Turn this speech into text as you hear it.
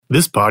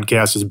This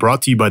podcast is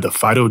brought to you by the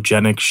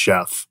Phytogenic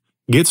Chef.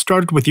 Get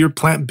started with your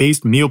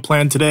plant-based meal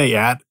plan today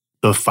at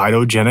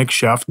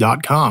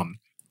thephytogenicchef.com.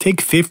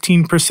 Take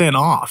 15%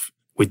 off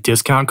with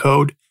discount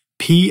code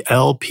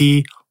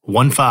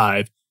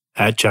PLP15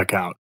 at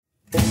checkout.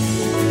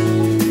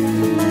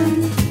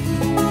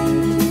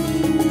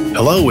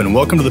 Hello and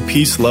welcome to the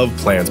Peace, Love,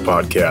 Plants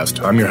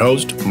podcast. I'm your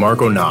host,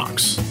 Marco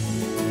Knox.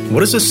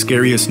 What is the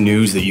scariest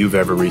news that you've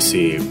ever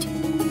received?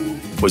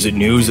 Was it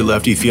news that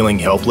left you feeling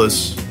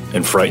helpless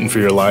and frightened for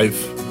your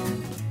life?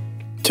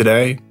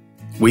 Today,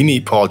 we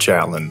meet Paul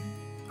Chatlin,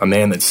 a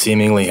man that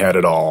seemingly had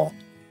it all.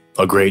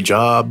 A great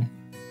job,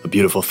 a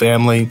beautiful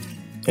family,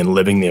 and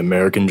living the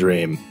American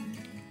dream.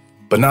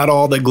 But not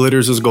all that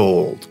glitters is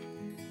gold.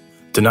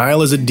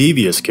 Denial is a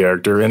devious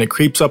character, and it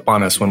creeps up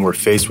on us when we're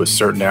faced with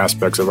certain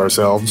aspects of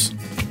ourselves.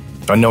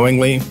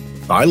 Unknowingly,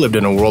 I lived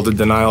in a world of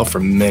denial for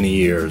many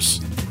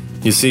years.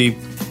 You see,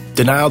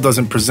 denial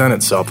doesn't present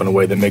itself in a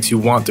way that makes you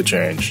want to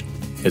change.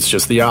 It's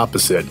just the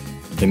opposite.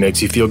 It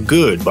makes you feel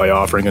good by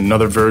offering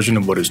another version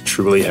of what is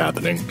truly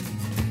happening.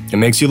 It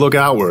makes you look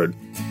outward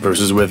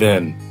versus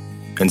within.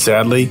 And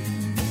sadly,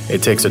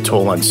 it takes a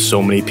toll on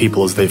so many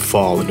people as they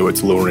fall into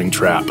its luring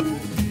trap.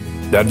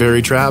 That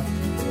very trap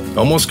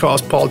almost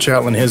cost Paul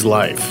Chatlin his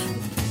life.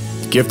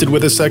 Gifted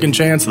with a second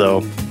chance,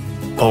 though,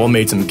 Paul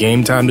made some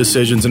game-time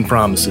decisions and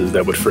promises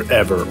that would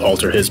forever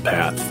alter his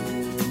path.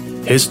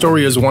 His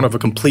story is one of a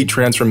complete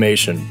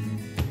transformation.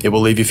 It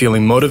will leave you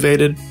feeling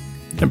motivated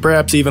and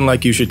perhaps even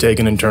like you should take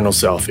an internal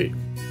selfie.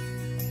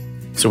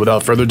 So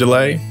without further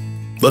delay,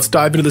 let's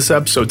dive into this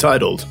episode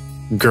titled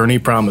Gurney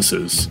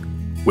Promises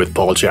with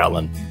Paul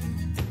Chatlin.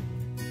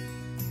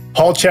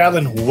 Paul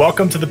Chatlin,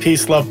 welcome to the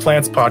Peace, Love,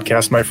 Plants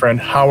podcast, my friend.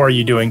 How are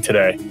you doing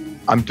today?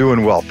 I'm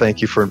doing well.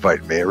 Thank you for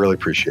inviting me. I really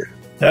appreciate it.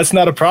 That's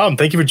not a problem.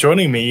 Thank you for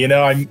joining me.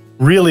 I'm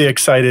really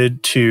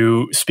excited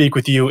to speak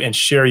with you and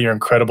share your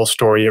incredible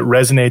story. It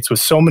resonates with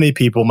so many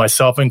people,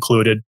 myself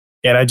included,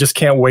 and I just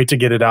can't wait to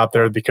get it out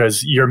there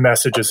because your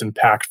message is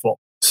impactful.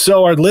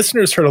 So our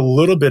listeners heard a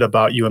little bit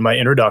about you in my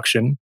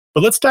introduction,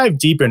 but let's dive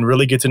deep and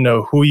really get to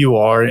know who you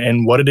are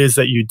and what it is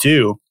that you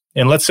do.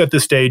 And let's set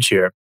the stage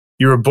here.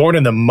 You were born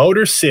in the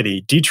Motor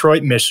City,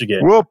 Detroit,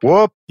 Michigan. Whoop,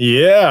 whoop.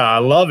 Yeah, I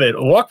love it.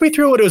 Walk me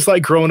through what it was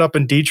like growing up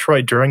in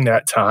Detroit during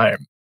that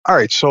time. All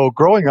right. So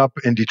growing up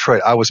in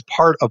Detroit, I was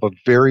part of a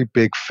very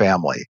big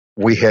family.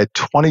 We had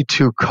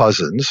 22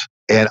 cousins,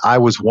 and I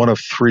was one of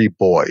 3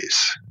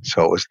 boys.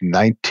 So it was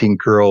 19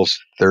 girls,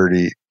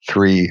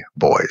 33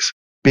 boys.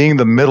 Being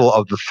the middle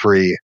of the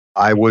 3,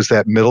 I was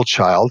that middle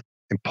child,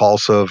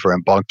 impulsive,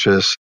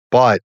 rambunctious,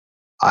 but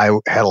I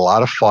had a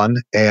lot of fun,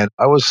 and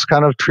I was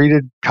kind of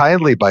treated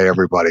kindly by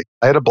everybody.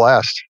 I had a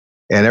blast,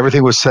 and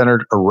everything was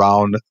centered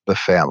around the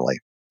family.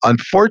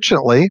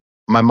 Unfortunately,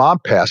 my mom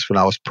passed when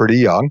I was pretty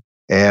young,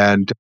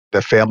 and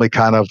the family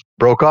kind of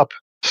broke up.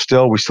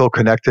 We still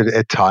connected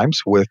at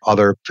times with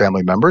other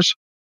family members.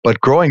 But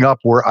growing up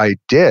where I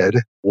did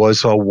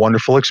was a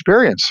wonderful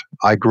experience.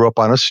 I grew up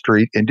on a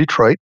street in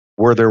Detroit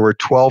where there were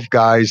 12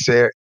 guys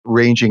there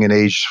ranging in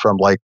age from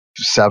like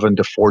 7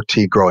 to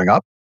 14 growing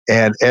up.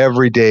 And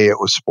every day it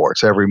was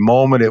sports. Every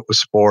moment it was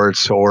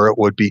sports, or it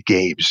would be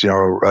games.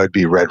 It'd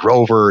be Red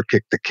Rover,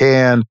 Kick the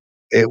Can.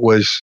 It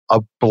was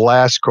a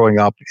blast growing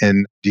up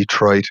in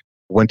Detroit.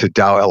 Went to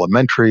Dow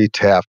Elementary,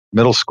 Taft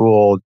Middle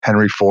School,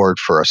 Henry Ford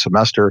for a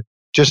semester.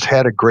 Just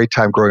had a great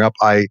time growing up.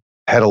 I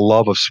had a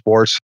love of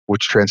sports,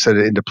 which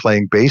transcended into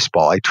playing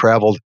baseball. I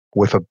traveled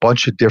with a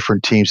bunch of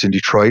different teams in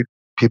Detroit.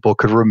 People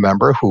could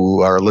remember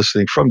who are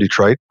listening from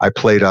Detroit. I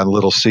played on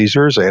Little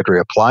Caesars,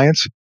 Andrea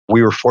Appliance.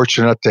 We were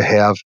fortunate to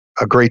have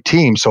a great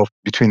team. So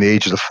between the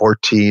ages of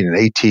 14 and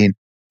 18,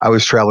 I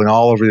was traveling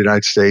all over the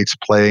United States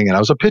playing, and I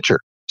was a pitcher.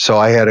 So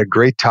I had a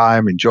great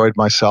time, enjoyed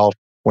myself.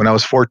 When I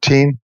was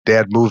 14,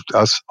 Dad moved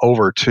us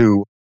over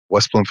to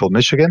West Bloomfield,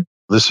 Michigan.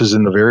 This was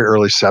in the very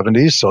early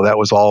 70s. So that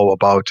was all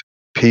about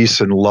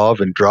peace and love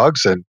and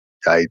drugs. And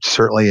I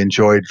certainly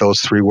enjoyed those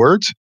 3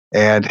 words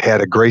and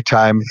had a great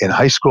time in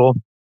high school.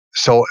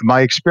 So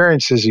my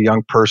experience as a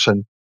young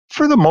person,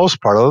 for the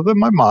most part, other than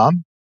my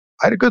mom,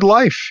 I had a good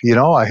life.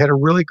 I had a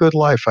really good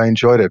life. I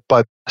enjoyed it.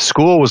 But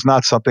school was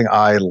not something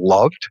I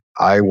loved.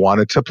 I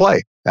wanted to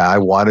play. I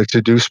wanted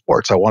to do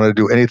sports. I wanted to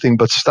do anything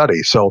but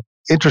study. So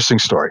interesting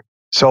story.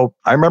 So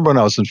I remember when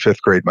I was in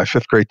 5th grade, my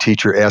 5th grade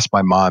teacher asked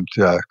my mom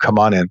to come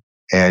on in,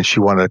 and she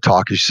wanted to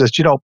talk. And she says,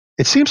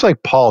 it seems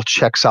like Paul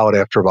checks out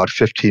after about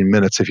 15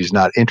 minutes if he's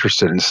not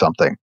interested in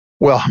something.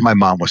 Well, my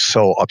mom was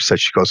so upset.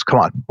 She goes, come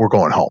on, we're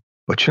going home.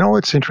 But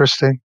what's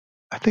interesting?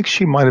 I think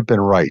she might have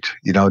been right.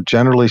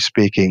 Generally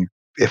speaking,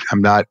 if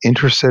I'm not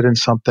interested in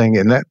something,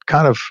 and that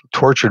kind of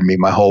tortured me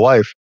my whole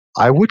life,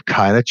 I would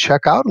kind of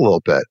check out a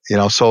little bit.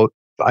 So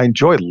I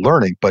enjoyed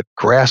learning, but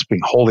grasping,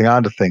 holding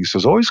on to things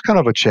was always kind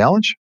of a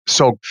challenge.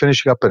 So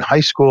finishing up in high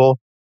school,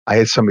 I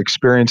had some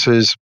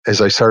experiences as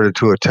I started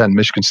to attend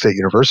Michigan State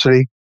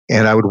University,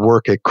 and I would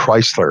work at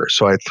Chrysler.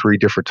 So I had 3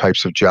 different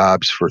types of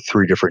jobs for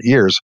 3 different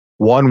years.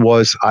 One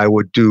was I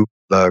would do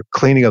the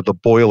cleaning of the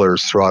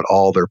boilers throughout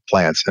all their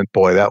plants. And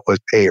boy, that was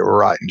a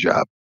rotten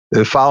job.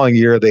 The following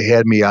year, they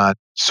had me on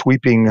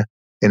sweeping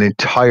an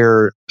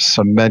entire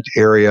cement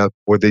area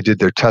where they did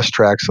their test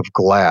tracks of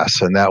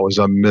glass, and that was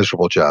a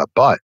miserable job.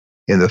 But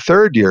in the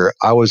third year,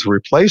 I was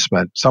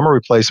summer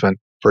replacement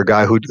for a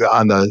guy who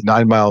on the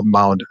 9 Mile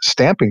Mound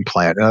stamping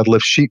plant, and I'd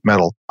lift sheet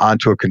metal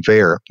onto a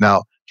conveyor.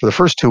 Now, for the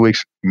first 2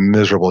 weeks,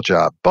 miserable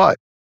job. But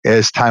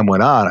as time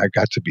went on, I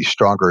got to be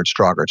stronger and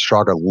stronger and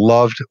stronger.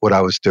 Loved what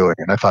I was doing.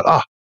 And I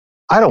thought,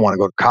 I don't want to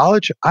go to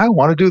college. I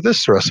want to do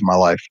this the rest of my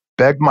life.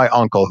 Begged my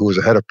uncle, who was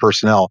the head of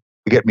personnel,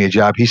 to get me a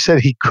job. He said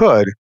he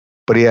could,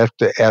 but he had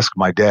to ask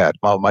my dad.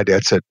 Well, my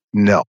dad said,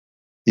 no,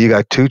 you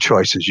got two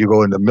choices. You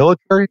go in the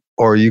military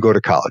or you go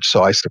to college.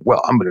 So I said,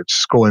 well, I'm going to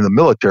just go in the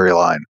military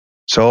line.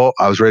 So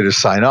I was ready to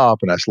sign up,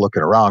 and I was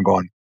looking around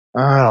going,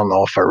 I don't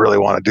know if I really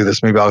want to do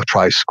this. Maybe I'll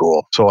try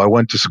school. So I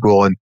went to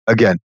school, and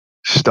again,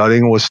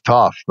 studying was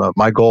tough.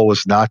 My goal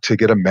was not to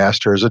get a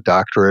master's, a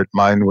doctorate.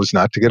 Mine was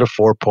not to get a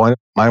 4.0.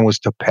 Mine was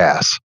to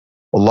pass.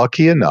 Well,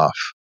 lucky enough,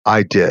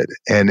 I did.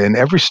 And in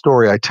every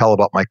story I tell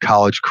about my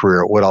college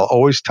career, what I'll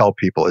always tell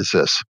people is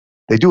this.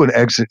 They do an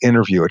exit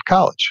interview at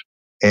college.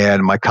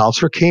 And my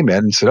counselor came in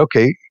and said,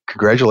 okay,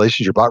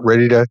 congratulations, you're about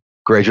ready to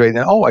graduate. And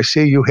I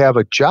see you have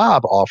a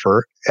job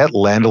offer at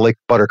Land O'Lakes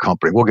Butter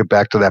Company. We'll get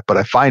back to that. But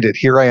I find it,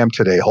 here I am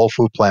today, whole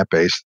food,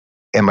 plant-based.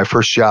 And my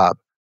first job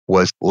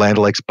was Land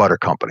O'Lakes Butter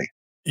Company.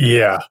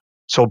 Yeah.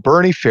 So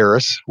Bernie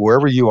Ferris,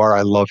 wherever you are,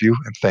 I love you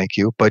and thank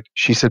you. But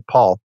she said,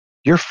 Paul,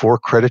 you're 4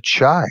 credits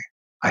shy.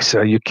 I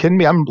said, are you kidding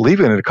me? I'm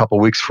leaving in a couple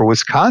of weeks for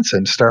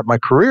Wisconsin to start my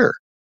career.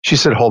 She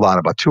said, hold on.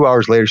 About 2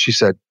 hours later, she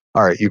said,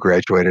 all right, you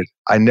graduated.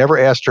 I never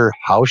asked her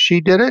how she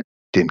did it,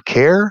 didn't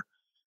care,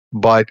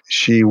 but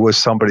she was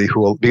somebody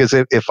who, because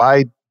if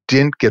I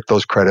didn't get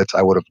those credits,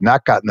 I would have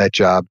not gotten that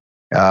job.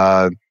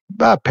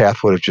 That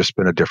path would have just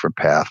been a different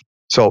path.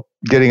 So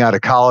getting out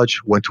of college,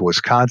 went to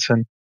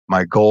Wisconsin.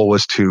 My goal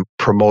was to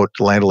promote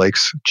Land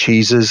O'Lakes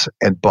cheeses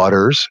and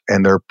butters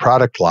and their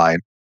product line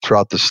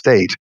throughout the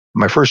state.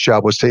 My first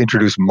job was to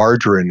introduce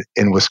margarine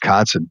in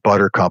Wisconsin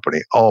Butter Company.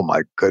 Oh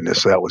my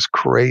goodness, that was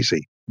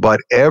crazy. But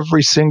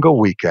every single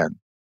weekend,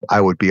 I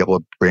would be able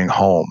to bring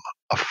home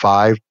a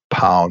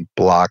 5-pound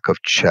block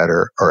of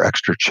cheddar or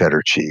extra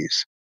cheddar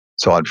cheese.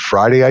 So on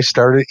Friday, I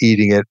started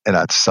eating it, and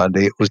on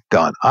Sunday, it was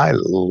done. I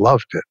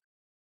loved it.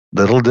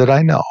 Little did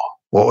I know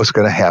what was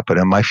going to happen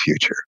in my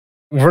future.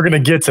 We're going to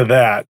get to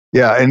that.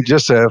 Yeah, and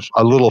just a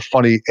little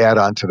funny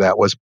add-on to that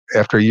was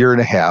after a year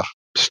and a half,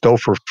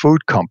 Stouffer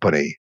Food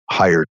Company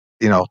hired.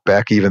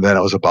 Back even then,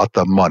 it was about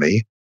the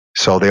money.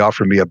 So they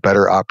offered me a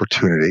better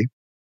opportunity.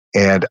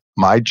 And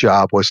my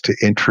job was to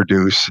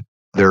introduce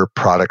their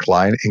product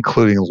line,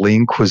 including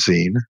lean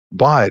cuisine.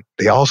 But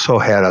they also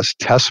had us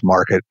test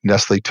market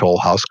Nestle Toll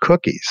House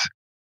cookies.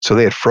 So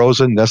they had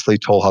frozen Nestle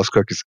Toll House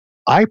cookies.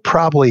 I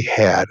probably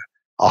had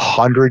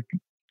 100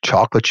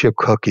 chocolate chip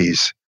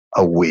cookies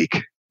a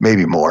week,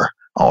 maybe more.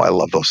 Oh, I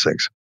love those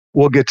things.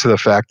 We'll get to the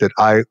fact that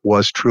I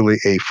was truly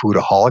a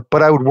foodaholic,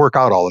 but I would work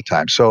out all the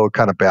time. So it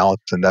kind of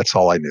balanced, and that's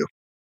all I knew.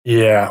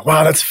 Yeah.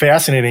 Wow, that's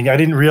fascinating. I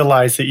didn't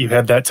realize that you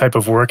had that type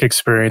of work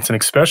experience, and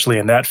especially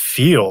in that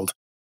field.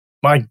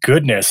 My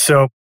goodness.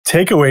 So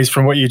takeaways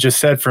from what you just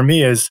said for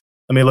me is,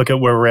 let me look at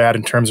where we're at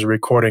in terms of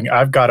recording.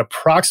 I've got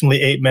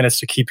approximately 8 minutes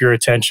to keep your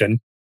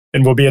attention,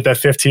 and we'll be at that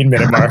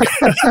 15-minute mark.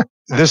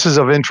 This is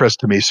of interest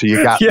to me, so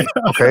you got me.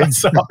 Okay.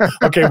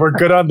 Okay, we're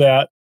good on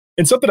that.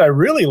 And something I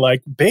really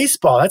like,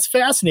 baseball. That's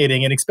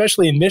fascinating, and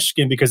especially in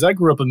Michigan, because I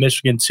grew up in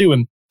Michigan too,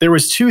 and there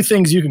was 2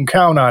 things you can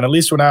count on, at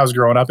least when I was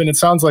growing up, and it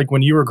sounds like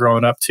when you were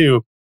growing up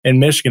too, in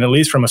Michigan, at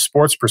least from a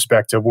sports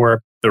perspective,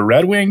 were the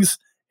Red Wings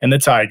and the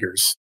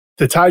Tigers.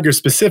 The Tigers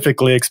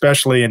specifically,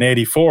 especially in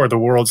 '84, the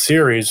World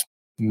Series,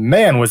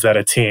 man, was that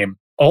a team.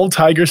 Old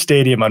Tiger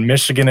Stadium on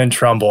Michigan and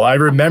Trumbull. I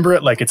remember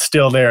it like it's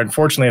still there.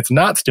 Unfortunately, it's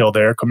not still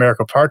there.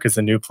 Comerica Park is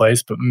a new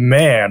place, but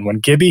man, when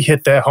Gibby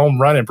hit that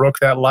home run and broke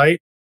that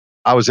light,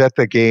 I was at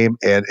the game,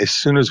 and as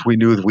soon as we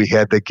knew that we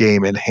had the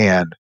game in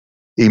hand,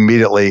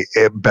 immediately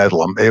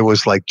bedlam. It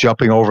was like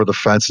jumping over the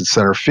fence in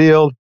center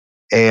field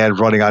and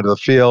running onto the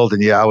field.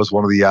 And I was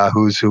one of the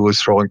yahoos who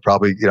was throwing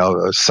probably,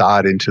 a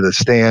sod into the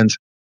stands.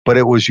 But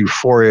it was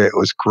euphoria. It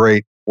was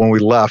great. When we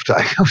left,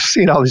 I was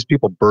seeing all these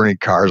people burning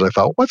cars. I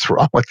thought, what's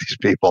wrong with these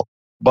people?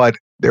 But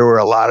there were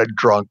a lot of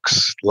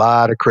drunks, a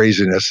lot of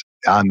craziness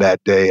on that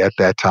day at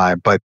that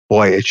time. But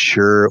boy, it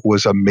sure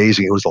was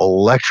amazing. It was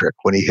electric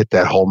when he hit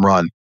that home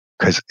run,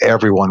 because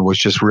everyone was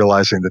just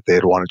realizing that they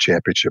had won a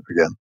championship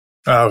again.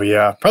 Oh,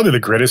 yeah. Probably the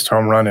greatest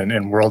home run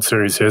in World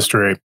Series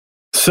history.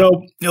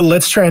 So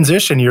let's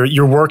transition.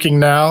 You're working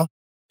now.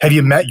 Have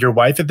you met your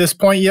wife at this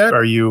point yet?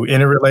 Are you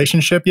in a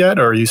relationship yet?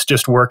 Or are you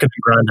just working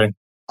and grinding?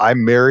 I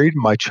married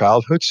my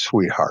childhood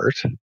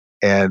sweetheart.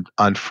 And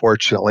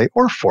unfortunately,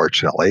 or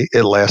fortunately,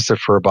 it lasted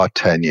for about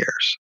 10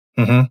 years.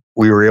 Mm-hmm.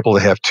 We were able to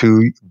have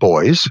 2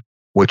 boys,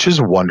 which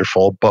is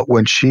wonderful. But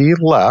when she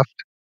left,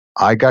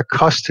 I got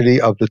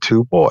custody of the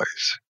 2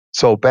 boys.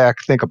 So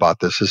think about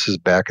this. This is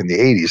back in the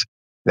 80s.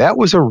 That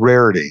was a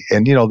rarity.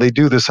 And, they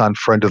do this on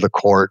Friend of the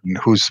Court and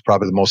who's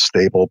probably the most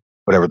stable,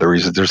 whatever the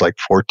reason. There's like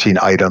 14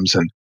 items.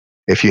 And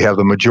If you have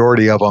the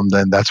majority of them,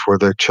 then that's where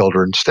the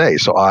children stay.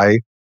 So I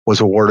was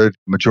awarded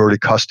majority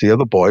custody of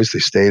the boys. They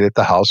stayed at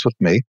the house with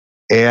me.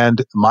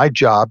 And my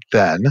job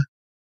then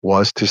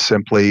was to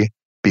simply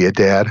be a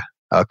dad,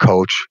 a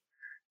coach,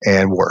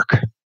 and work.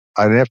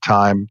 I didn't have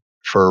time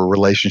for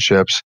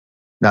relationships.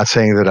 Not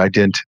saying that I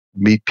didn't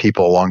meet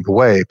people along the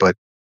way, but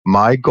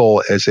my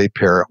goal as a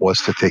parent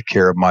was to take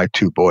care of my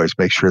two boys,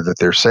 make sure that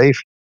they're safe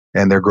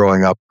and they're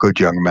growing up good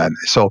young men.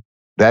 So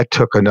that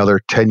took another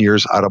 10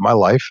 years out of my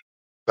life.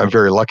 I'm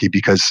very lucky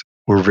because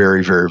we're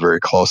very, very, very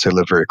close. They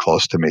live very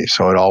close to me.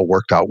 So it all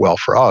worked out well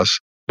for us.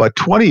 But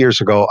 20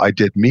 years ago, I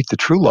did meet the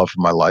true love of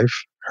my life.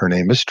 Her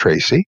name is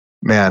Tracy.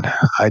 Man,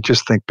 I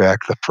just think back,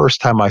 the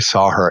first time I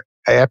saw her,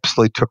 I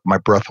absolutely took my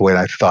breath away.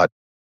 And I thought,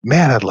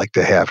 man, I'd like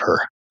to have her.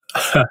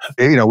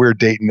 We were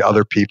dating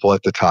other people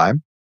at the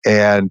time.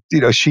 And,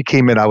 she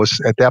came in.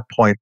 At that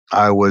point,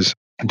 I was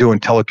doing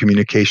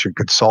telecommunication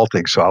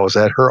consulting. So I was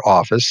at her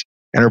office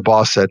and her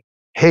boss said,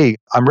 hey,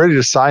 I'm ready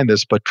to sign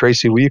this, but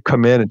Tracy, will you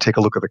come in and take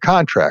a look at the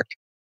contract?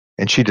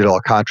 And she did all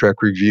contract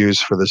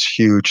reviews for this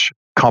huge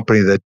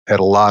company that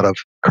had a lot of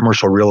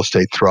commercial real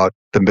estate throughout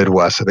the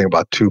Midwest. I think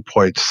about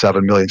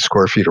 2.7 million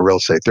square feet of real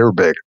estate. They were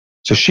big.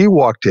 So she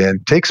walked in,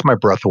 takes my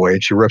breath away,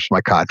 and she rips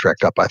my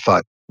contract up. I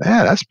thought,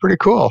 man, that's pretty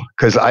cool,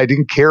 because I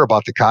didn't care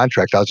about the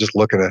contract. I was just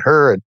looking at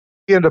her, and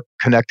we ended up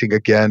connecting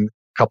again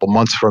a couple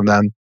months from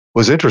then.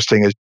 What was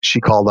interesting is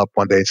she called up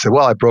one day and said,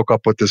 well, I broke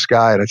up with this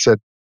guy. And I said,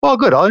 well,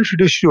 good. I'll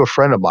introduce you to a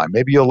friend of mine.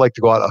 Maybe you'll like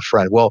to go out with a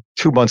friend. Well,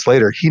 2 months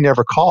later, he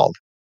never called.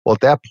 Well,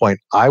 at that point,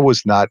 I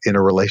was not in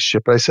a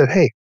relationship. But I said,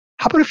 hey,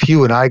 how about if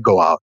you and I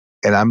go out?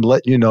 And I'm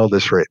letting you know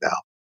this right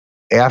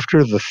now.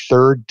 After the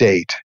third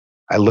date,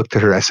 I looked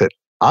at her and I said,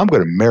 I'm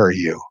going to marry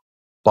you,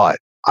 but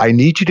I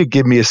need you to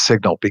give me a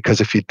signal, because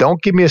if you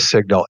don't give me a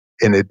signal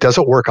and it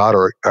doesn't work out,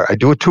 or I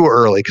do it too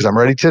early because I'm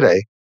ready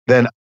today,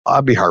 then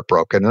I'll be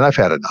heartbroken and I've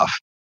had enough.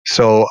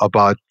 So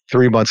about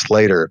 3 months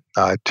later,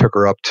 I took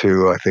her up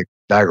to, I think,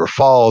 Niagara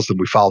Falls, and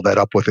we followed that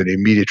up with an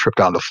immediate trip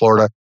down to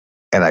Florida,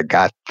 and I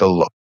got the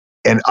look.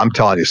 And I'm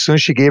telling you, as soon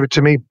as she gave it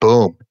to me,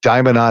 boom,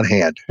 diamond on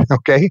hand.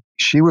 Okay.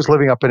 She was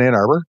living up in Ann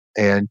Arbor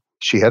and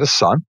she had a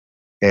son.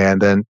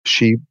 And then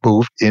she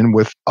moved in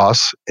with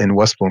us in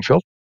West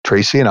Bloomfield,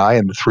 Tracy and I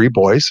and the 3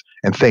 boys.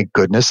 And thank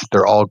goodness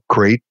they're all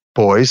great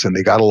boys and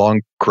they got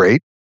along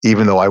great,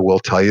 even though I will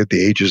tell you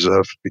the ages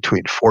of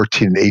between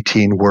 14 and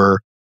 18 were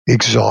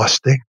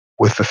exhausting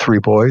with the 3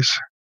 boys.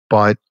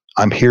 But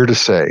I'm here to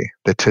say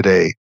that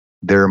today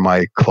they're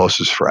my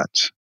closest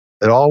friends.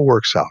 It all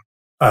works out.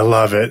 I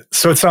love it.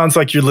 So it sounds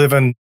like you're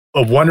living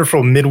a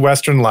wonderful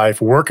Midwestern life,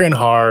 working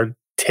hard,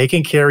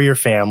 taking care of your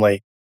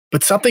family,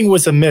 but something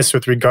was amiss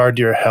with regard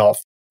to your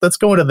health. Let's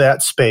go into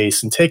that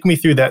space and take me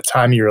through that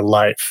time of your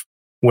life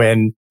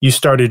when you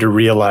started to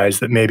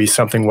realize that maybe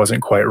something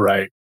wasn't quite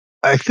right.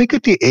 I think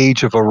at the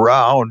age of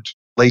around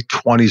late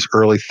 20s,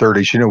 early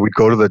 30s, we'd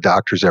go to the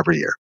doctors every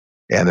year.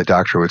 And the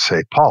doctor would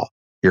say, Paul,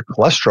 your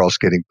cholesterol's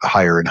getting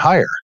higher and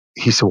higher.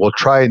 He said, well,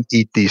 try and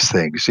eat these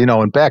things.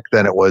 And back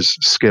then it was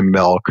skim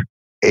milk,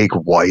 egg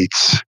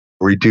whites,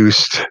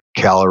 reduced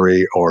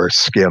calorie or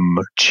skim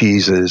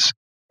cheeses.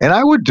 And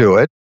I would do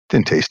it.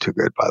 Didn't taste too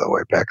good, by the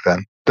way, back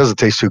then. Doesn't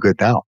taste too good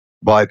now.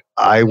 But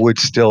I would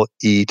still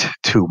eat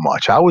too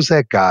much. I was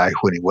that guy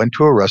when he went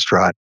to a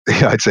restaurant,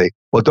 I'd say,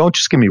 well, don't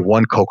just give me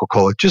 1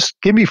 Coca-Cola, just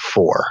give me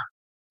 4.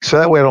 So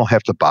that way I don't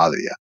have to bother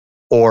you.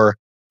 Or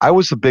I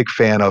was a big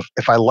fan of,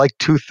 if I liked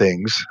 2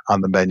 things on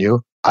the menu,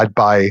 I'd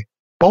buy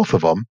both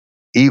of them,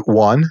 eat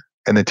one,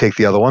 and then take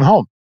the other one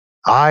home.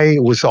 I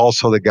was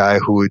also the guy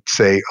who would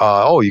say,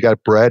 oh, you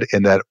got bread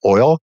and that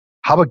oil?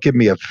 How about give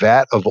me a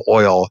vat of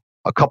oil,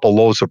 a couple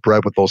loaves of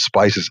bread with those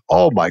spices?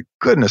 Oh my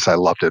goodness, I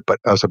loved it. But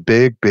I was a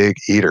big, big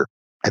eater.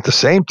 At the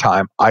same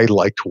time, I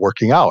liked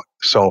working out.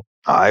 So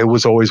I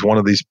was always one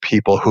of these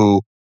people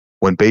who,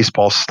 when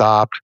baseball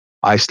stopped,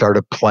 I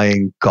started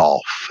playing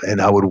golf,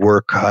 and I would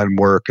work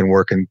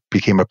and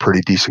became a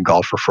pretty decent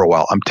golfer for a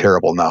while. I'm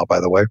terrible now, by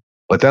the way.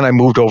 But then I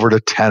moved over to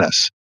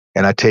tennis,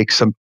 and I take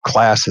some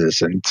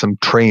classes and some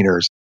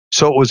trainers.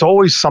 So it was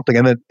always something.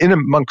 And then in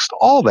amongst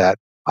all that,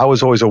 I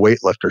was always a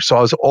weightlifter. So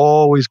I was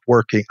always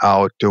working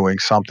out, doing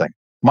something.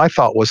 My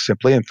thought was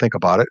simply, and think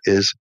about it,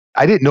 is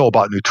I didn't know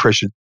about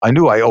nutrition. I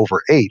knew I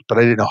overate, but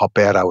I didn't know how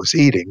bad I was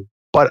eating.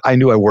 But I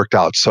knew I worked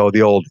out. So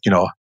the old,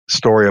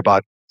 story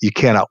about you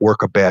cannot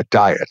work a bad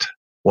diet.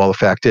 Well, the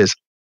fact is,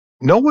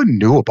 no one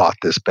knew about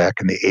this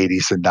back in the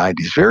 80s and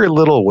 90s. Very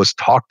little was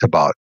talked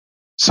about.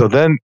 So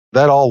then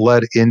that all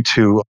led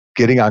into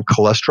getting on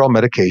cholesterol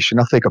medication.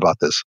 Now think about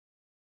this.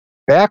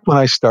 Back when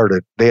I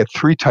started, they had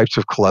 3 types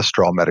of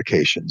cholesterol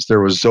medications.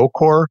 There was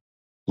Zocor,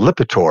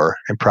 Lipitor,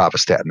 and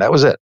Pravastatin. That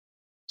was it.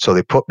 So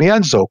they put me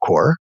on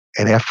Zocor,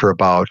 and after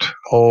about,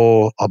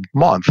 a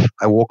month,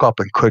 I woke up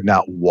and could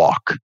not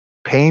walk.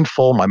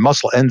 Painful. My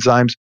muscle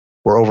enzymes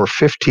were over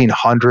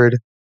 1,500,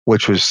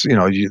 which was,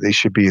 they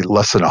should be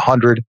less than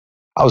 100.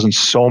 I was in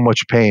so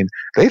much pain.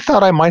 They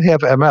thought I might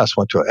have MS.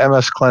 Went to an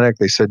MS clinic.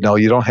 They said, no,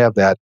 you don't have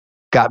that.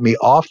 Got me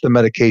off the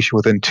medication.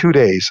 Within 2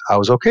 days, I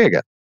was okay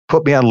again.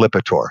 Put me on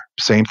Lipitor.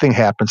 Same thing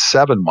happened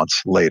 7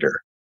 months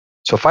later.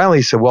 So finally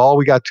he said, well, all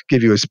we got to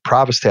give you is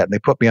Pravastatin. They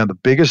put me on the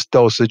biggest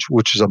dosage,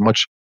 which is a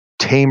much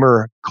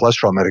tamer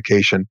cholesterol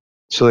medication.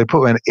 So they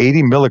put me on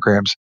 80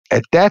 milligrams.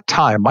 At that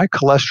time, my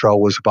cholesterol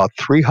was about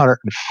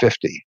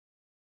 350.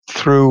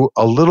 Through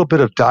a little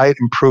bit of diet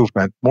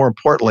improvement, more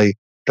importantly,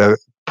 the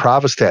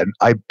Pravastatin,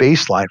 I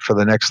baseline for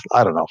the next,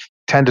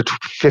 10 to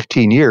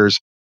 15 years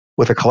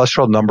with a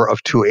cholesterol number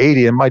of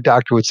 280. And my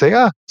doctor would say,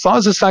 as long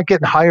as it's not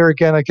getting higher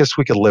again, I guess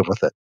we could live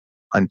with it.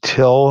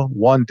 Until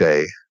one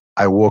day,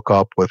 I woke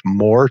up with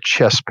more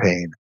chest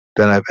pain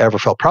than I've ever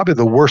felt, probably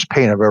the worst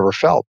pain I've ever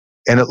felt.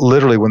 And it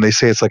literally, when they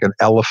say it's like an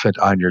elephant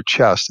on your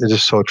chest, it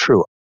is so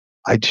true.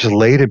 I just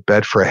laid in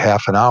bed for a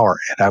half an hour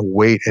and I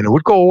wait and it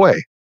would go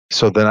away.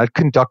 So then I'd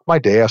conduct my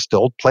day. I was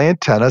still playing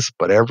tennis,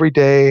 but every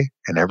day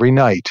and every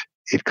night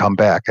it'd come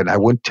back and I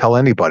wouldn't tell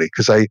anybody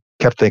because I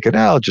kept thinking,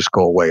 it'll just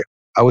go away.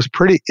 I was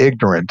pretty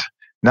ignorant,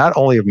 not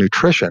only of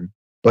nutrition,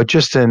 but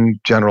just in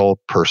general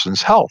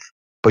person's health.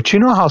 But you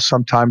know how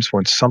sometimes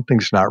when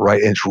something's not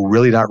right and it's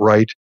really not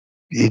right,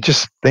 you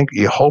just think,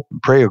 you hope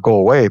and pray it'll go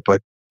away,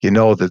 but you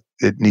know that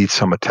it needs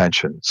some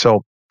attention.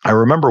 So I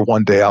remember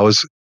one day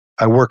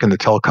I work in the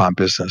telecom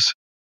business.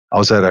 I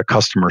was at a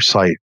customer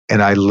site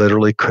and I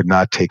literally could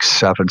not take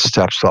 7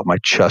 steps without my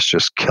chest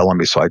just killing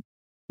me. So I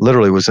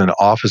literally was in an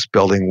office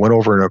building, went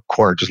over in a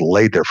corner, just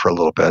laid there for a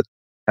little bit.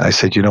 And I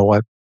said, you know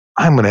what?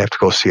 I'm going to have to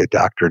go see a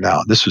doctor now.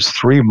 This was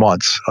 3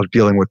 months of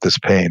dealing with this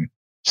pain.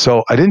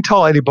 So I didn't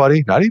tell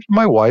anybody, not even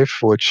my wife,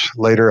 which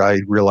later I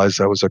realized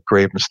that was a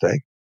grave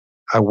mistake.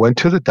 I went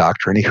to the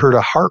doctor and he heard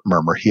a heart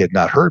murmur he had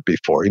not heard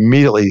before.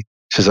 Immediately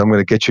says, I'm going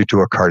to get you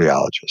to a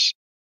cardiologist.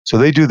 So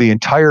they do the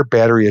entire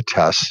battery of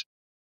tests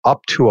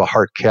up to a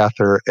heart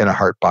catheter and a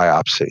heart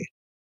biopsy.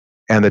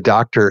 And the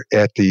doctor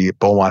at the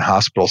Beaumont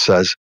Hospital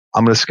says,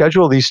 I'm going to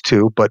schedule these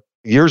 2, but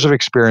years of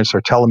experience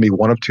are telling me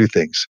one of 2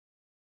 things.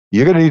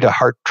 You're going to need a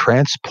heart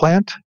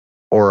transplant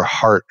or a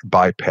heart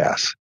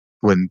bypass.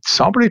 When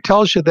somebody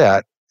tells you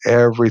that,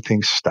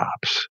 everything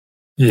stops.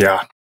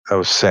 Yeah. I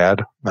was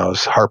sad. I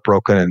was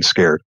heartbroken and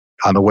scared.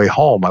 On the way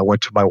home, I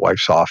went to my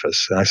wife's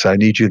office and I said, I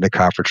need you in the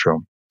conference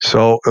room.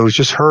 So it was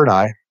just her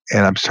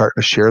and I'm starting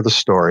to share the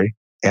story.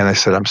 And I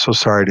said, I'm so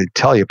sorry I didn't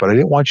tell you, but I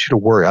didn't want you to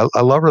worry.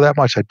 I love her that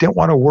much. I didn't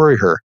want to worry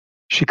her.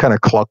 She kind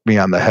of clunked me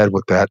on the head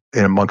with that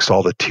in amongst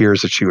all the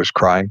tears that she was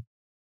crying.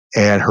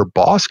 And her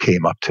boss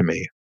came up to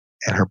me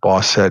and her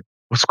boss said,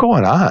 what's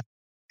going on?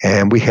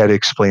 And we had to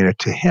explain it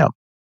to him.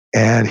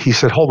 And he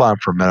said, hold on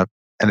for a minute.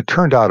 And it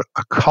turned out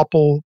a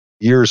couple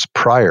years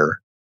prior,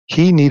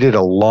 he needed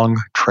a lung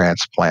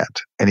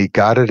transplant and he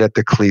got it at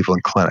the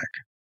Cleveland Clinic.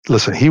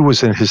 Listen, he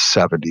was in his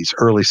 70s,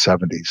 early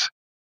 70s.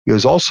 He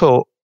was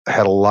also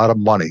had a lot of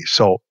money.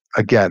 So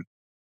again,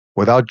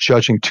 without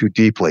judging too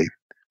deeply,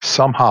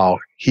 somehow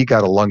he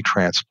got a lung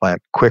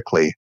transplant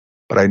quickly,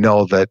 but I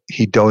know that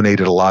he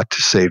donated a lot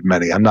to save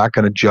many. I'm not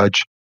going to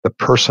judge the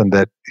person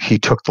that he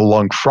took the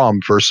lung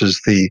from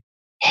versus the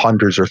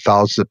hundreds or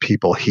thousands of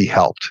people he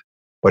helped.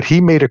 But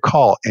he made a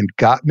call and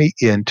got me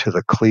into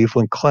the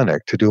Cleveland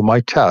Clinic to do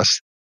my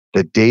test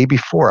the day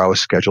before I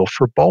was scheduled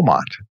for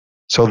Beaumont.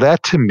 So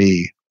that to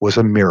me was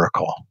a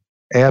miracle,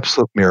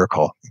 absolute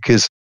miracle.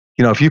 Because,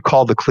 if you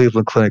called the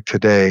Cleveland Clinic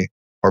today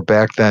or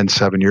back then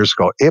 7 years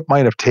ago, it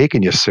might have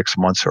taken you 6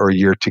 months or a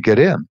year to get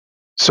in.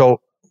 So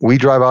we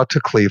drive out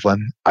to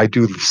Cleveland. I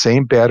do the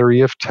same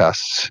battery of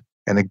tests.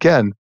 And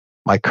again,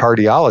 my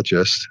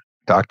cardiologist,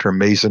 Dr.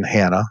 Mason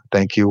Hanna,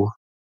 thank you,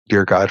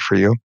 dear God, for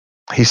you.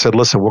 He said,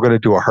 listen, we're going to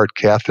do a heart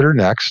catheter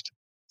next.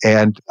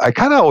 And I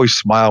kind of always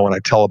smile when I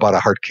tell about a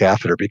heart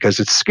catheter because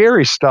it's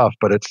scary stuff,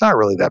 but it's not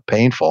really that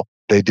painful.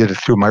 They did it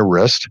through my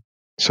wrist.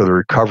 So the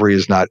recovery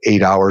is not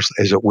 8 hours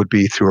as it would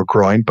be through a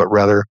groin, but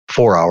rather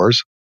 4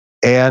 hours.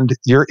 And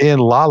you're in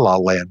la-la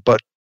land. But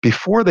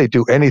before they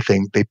do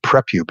anything, they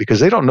prep you because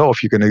they don't know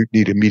if you're going to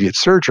need immediate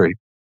surgery.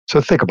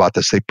 So think about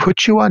this. They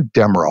put you on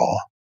Demerol,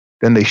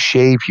 then they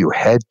shave you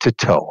head to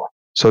toe.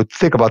 So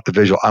think about the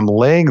visual. I'm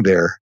laying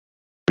there,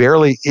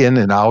 barely in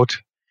and out,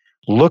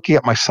 looking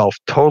at myself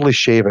totally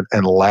shaven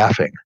and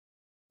laughing.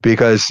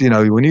 Because,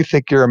 when you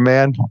think you're a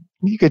man,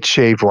 you get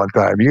shaved one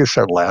time, you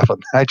start laughing.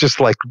 I just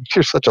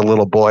you're such a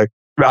little boy.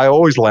 I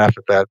always laugh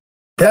at that.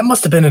 That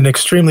must have been an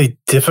extremely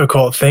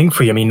difficult thing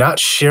for you. I mean, not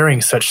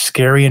sharing such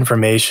scary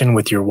information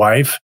with your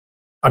wife.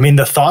 I mean,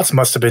 the thoughts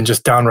must have been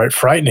just downright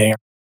frightening.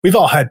 We've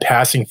all had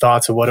passing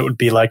thoughts of what it would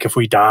be like if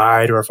we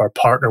died or if our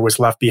partner was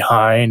left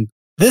behind.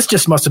 This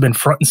just must have been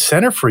front and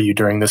center for you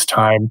during this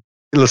time.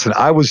 Listen,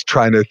 I was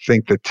trying to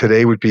think that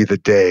today would be the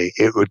day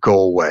it would go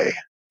away.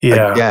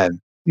 Yeah. Again,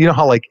 you know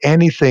how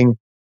anything,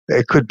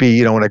 it could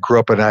be, when I grew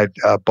up and I'd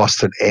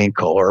bust an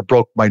ankle or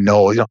broke my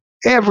nose,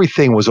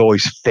 everything was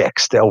always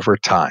fixed over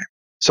time.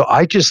 So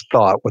I just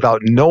thought, without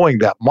knowing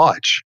that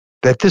much,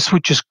 that this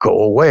would just go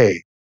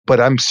away. But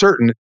I'm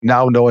certain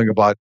now, knowing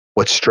about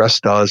what stress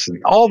does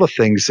and all the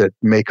things that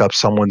make up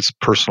someone's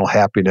personal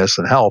happiness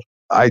and health,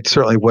 I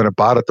certainly went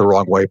about it the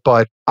wrong way.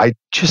 But I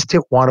just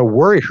didn't want to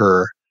worry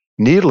her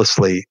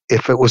needlessly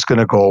if it was going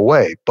to go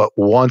away. But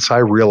once I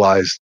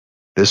realized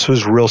this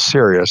was real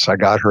serious, I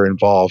got her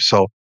involved.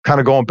 So kind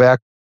of going back,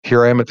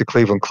 here I am at the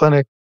Cleveland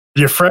Clinic.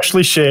 You're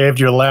freshly shaved,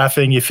 you're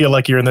laughing, you feel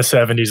like you're in the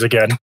 70s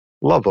again.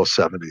 Love those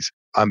 70s.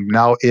 I'm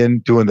now in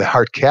doing the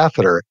heart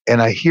catheter,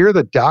 and I hear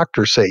the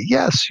doctor say,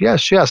 yes,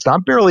 yes, yes. Now,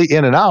 I'm barely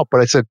in and out,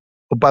 but I said,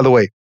 oh, by the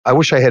way, I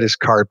wish I had his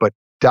card, but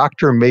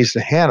Dr.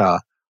 Mason Hanna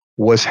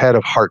was head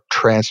of heart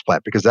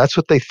transplant because that's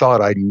what they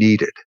thought I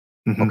needed.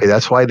 Mm-hmm. Okay,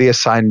 that's why they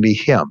assigned me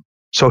him.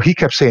 So he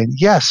kept saying,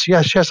 yes,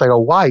 yes, yes. I go,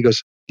 why? He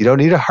goes, you don't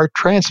need a heart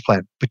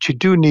transplant, but you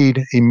do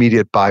need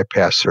immediate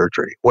bypass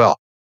surgery. Well,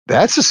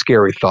 that's a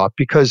scary thought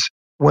because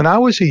when I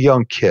was a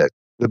young kid,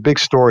 the big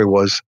story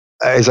was,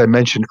 as I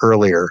mentioned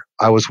earlier,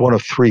 I was one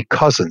of 3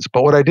 cousins.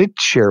 But what I didn't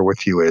share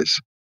with you is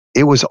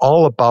it was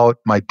all about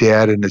my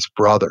dad and his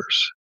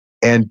brothers.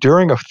 And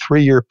during a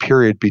 3-year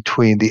period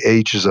between the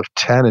ages of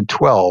 10 and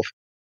 12,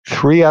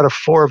 3 out of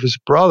 4 of his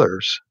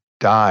brothers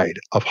died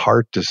of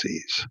heart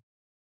disease.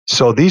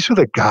 So these were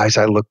the guys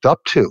I looked up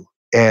to.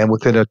 And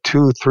within a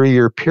 2-3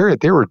 year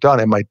period, they were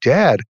done. And my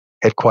dad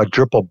had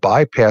quadruple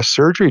bypass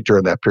surgery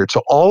during that period.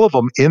 So all of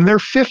them in their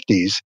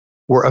 50s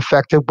were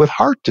affected with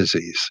heart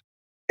disease.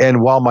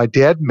 And while my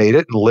dad made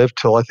it and lived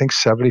till I think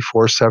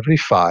 74,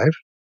 75,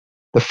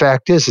 the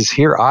fact is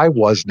here I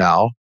was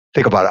now.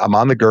 Think about it. I'm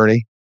on the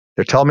gurney.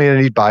 They're telling me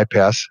I need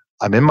bypass.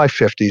 I'm in my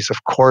 50s.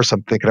 Of course,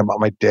 I'm thinking about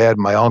my dad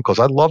and my uncles.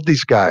 I love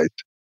these guys.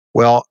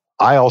 Well,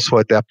 I also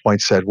at that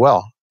point said,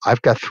 well,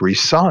 I've got 3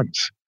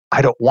 sons.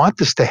 I don't want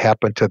this to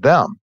happen to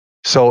them.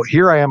 So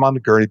here I am on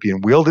the gurney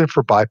being wheeled in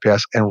for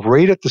bypass, and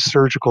right at the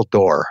surgical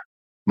door,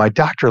 my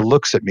doctor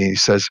looks at me and he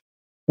says,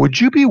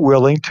 would you be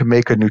willing to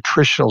make a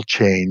nutritional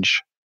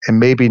change and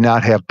maybe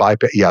not have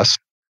bypass? Yes.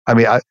 I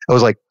mean, I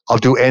was like, I'll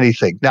do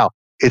anything. Now,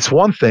 it's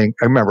one thing.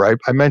 I remember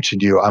I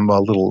mentioned to you, I'm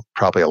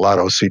probably a lot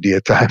OCD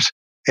at times,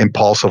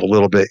 impulsive a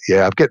little bit.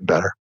 Yeah, I'm getting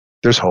better.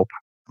 There's hope.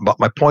 But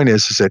my point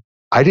is that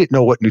I didn't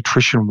know what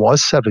nutrition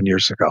was 7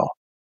 years ago.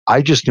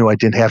 I just knew I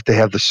didn't have to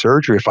have the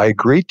surgery if I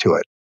agreed to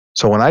it.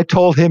 So when I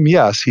told him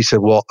yes, he said,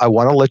 well, I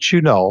want to let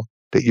you know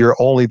that you're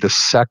only the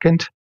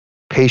second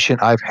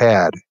patient I've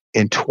had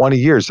in 20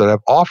 years that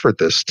I've offered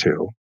this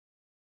to.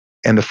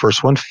 And the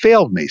first one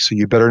failed me. So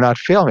you better not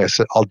fail me. I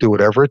said, I'll do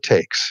whatever it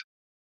takes.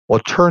 Well,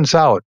 it turns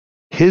out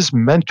his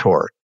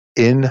mentor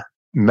in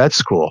med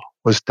school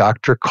was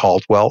Dr.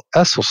 Caldwell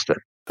Esselstyn.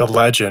 The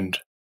legend.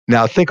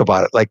 Now think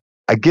about it. Like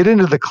I get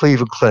into the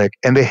Cleveland Clinic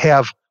and they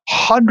have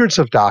hundreds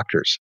of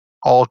doctors,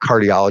 all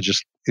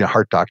cardiologists,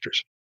 heart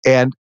doctors.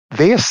 And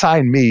they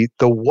assigned me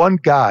the one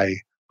guy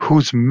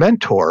whose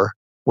mentor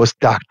was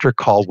Dr.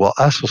 Caldwell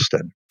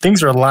Esselstyn.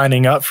 Things are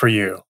lining up for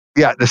you.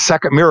 Yeah, the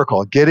second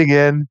miracle, getting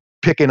in,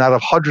 picking out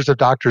of hundreds of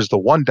doctors, the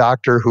one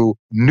doctor who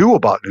knew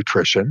about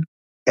nutrition.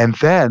 And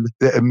then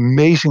the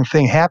amazing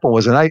thing happened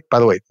was, and I, by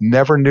the way,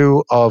 never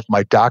knew of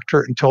my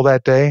doctor until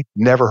that day,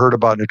 never heard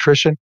about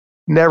nutrition,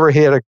 never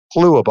had a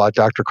clue about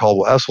Dr.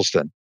 Caldwell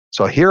Esselstyn.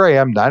 So here I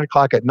am,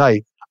 9:00 at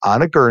night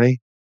on a gurney.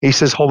 He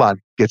says, hold on,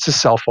 gets his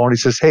cell phone. He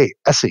says, hey,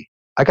 Essie,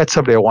 I got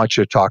somebody I want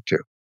you to talk to.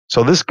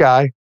 So this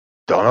guy,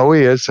 don't know who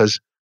he is, says,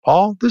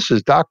 Paul, this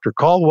is Dr.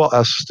 Caldwell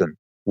Esselstyn.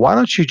 Why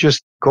don't you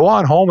just go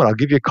on home and I'll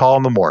give you a call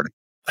in the morning.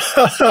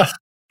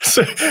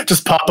 So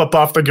just pop up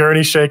off the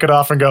gurney, shake it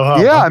off and go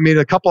home. Yeah, I mean,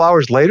 a couple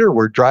hours later,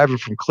 we're driving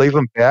from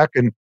Cleveland back.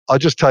 And I'll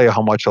just tell you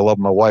how much I love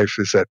my wife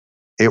is that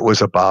it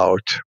was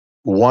about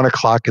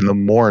 1:00 in the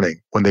morning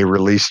when they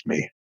released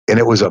me. And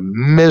it was a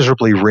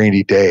miserably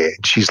rainy day.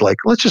 And she's like,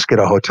 let's just get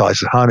a hotel. I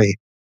said, honey,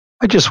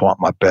 I just want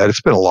my bed.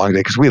 It's been a long day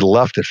because we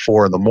left at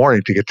 4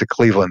 a.m. to get to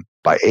Cleveland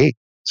by 8.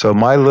 So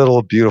my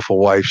little beautiful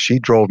wife, she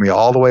drove me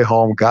all the way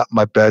home, got in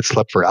my bed,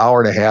 slept for an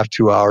hour and a half,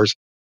 2 hours.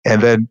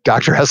 And then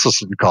Dr.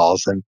 Esselstyn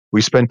calls and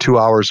we spent 2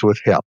 hours with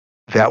him.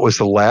 That was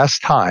the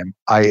last time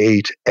I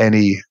ate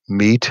any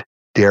meat,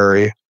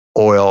 dairy,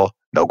 oil,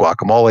 no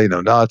guacamole, no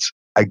nuts.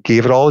 I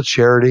gave it all to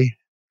charity,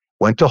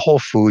 went to Whole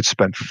Foods,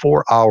 spent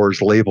 4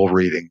 hours label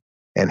reading.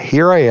 And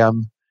here I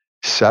am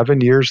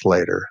 7 years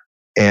later,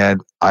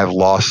 and I've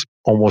lost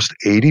almost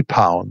 80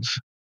 pounds.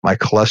 My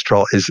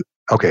cholesterol is,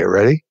 okay,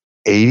 ready?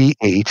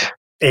 88.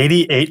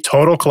 88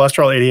 total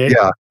cholesterol, 88?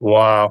 Yeah.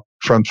 Wow.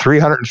 From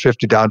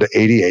 350 down to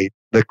 88.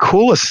 The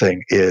coolest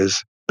thing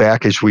is,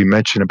 back as we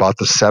mentioned about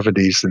the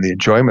 70s and the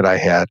enjoyment I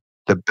had,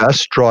 the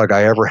best drug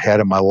I ever had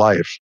in my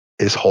life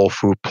is whole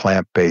food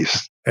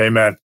plant-based.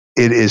 Amen.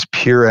 It is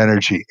pure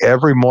energy.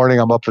 Every morning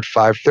I'm up at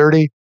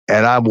 5:30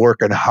 and I'm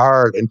working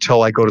hard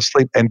until I go to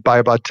sleep. And by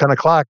about 10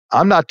 o'clock,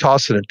 I'm not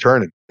tossing and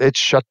turning. It's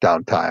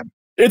shutdown time.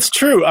 It's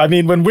true. I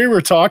mean, when we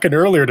were talking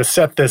earlier to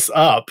set this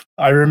up,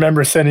 I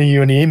remember sending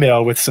you an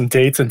email with some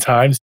dates and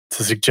times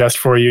to suggest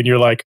for you. And you're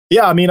like,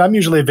 yeah, I mean, I'm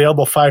usually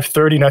available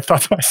 5:30. And I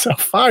thought to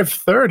myself,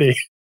 5:30?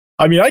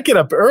 I mean, I get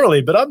up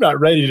early, but I'm not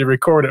ready to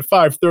record at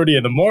 5:30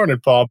 in the morning,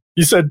 Paul.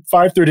 You said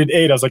 5:30 to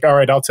 8. I was like, all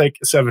right, I'll take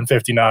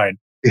 7:59.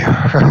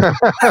 Yeah.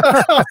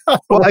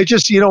 Well, I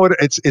just, you know what,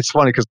 it's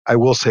funny because I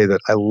will say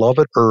that I love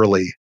it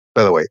early.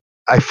 By the way,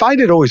 I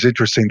find it always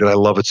interesting that I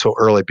love it so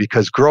early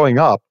because growing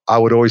up, I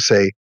would always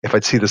say, if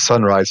I'd see the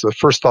sunrise, the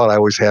first thought I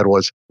always had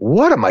was,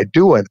 what am I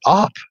doing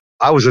up?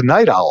 I was a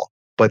night owl.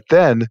 But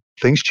then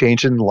things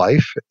change in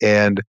life.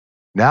 And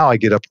now I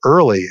get up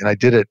early and I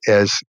did it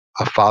as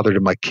a father to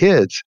my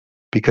kids.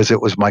 because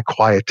it was my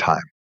quiet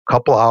time. A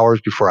couple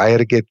hours before I had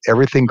to get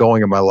everything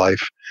going in my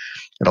life.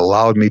 It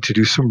allowed me to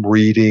do some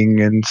reading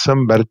and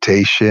some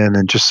meditation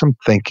and just some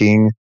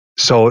thinking.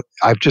 So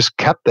I've just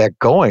kept that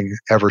going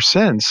ever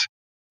since.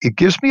 It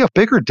gives me a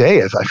bigger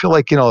day. I feel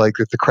like, like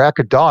at the crack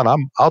of dawn,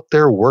 I'm out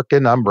there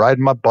working, I'm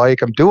riding my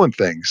bike, I'm doing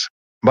things.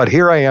 But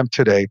here I am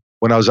today.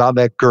 When I was on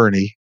that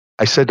gurney,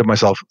 I said to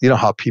myself, you know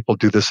how people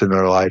do this in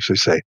their lives? They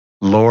say,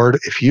 Lord,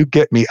 if you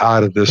get me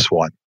out of this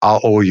one,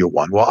 I'll owe you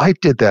one. Well, I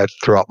did that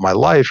throughout my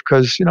life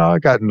because, I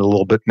got in a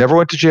little bit, never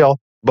went to jail,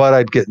 but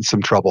I'd get in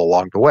some trouble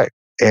along the way.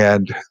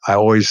 And I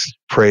always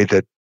prayed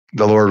that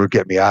the Lord would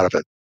get me out of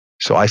it.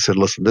 So I said,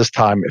 listen, this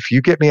time, if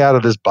you get me out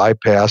of this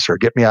bypass or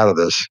get me out of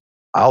this,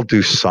 I'll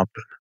do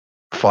something.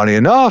 Funny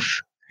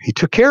enough, he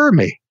took care of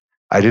me.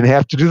 I didn't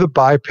have to do the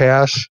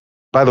bypass.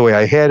 By the way,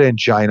 I had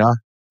angina,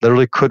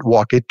 literally couldn't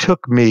walk. It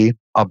took me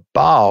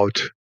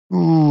about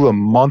a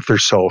month or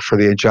so for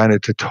the angina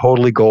to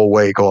totally go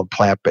away, going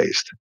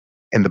plant-based.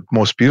 And the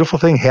most beautiful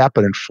thing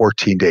happened in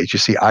 14 days. You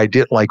see, I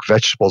didn't like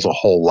vegetables a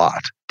whole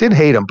lot. Didn't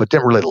hate them, but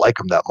didn't really like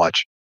them that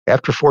much.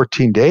 After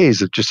 14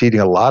 days of just eating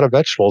a lot of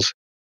vegetables,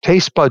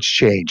 taste buds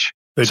change.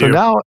 So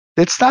now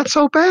it's not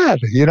so bad.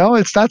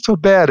 It's not so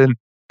bad. And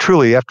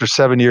truly, after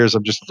 7 years,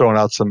 I'm just throwing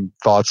out some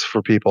thoughts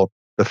for people.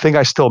 The thing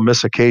I still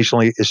miss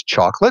occasionally is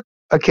chocolate,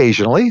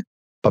 occasionally.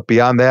 But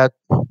beyond that,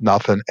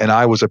 nothing. And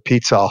I was a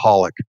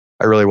pizza-aholic.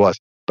 I really was.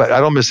 But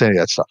I don't miss any of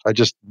that stuff. I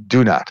just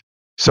do not.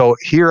 So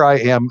here I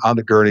am on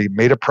the gurney,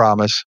 made a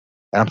promise,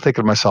 and I'm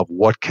thinking to myself,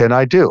 what can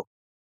I do?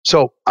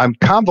 So I'm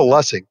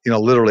convalescing.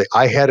 Literally,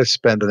 I had to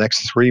spend the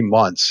next 3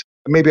 months.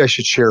 Maybe I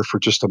should share for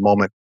just a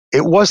moment.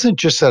 It wasn't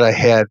just that I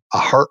had a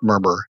heart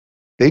murmur.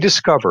 They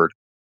discovered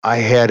I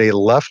had a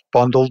left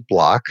bundled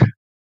block.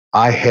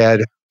 I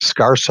had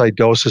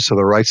scarsidosis of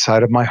the right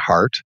side of my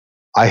heart.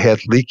 I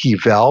had leaky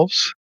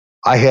valves.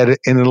 I had an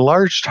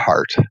enlarged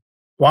heart.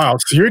 Wow.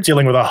 So you're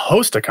dealing with a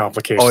host of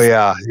complications. Oh,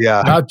 yeah.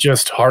 Not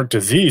just heart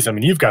disease. I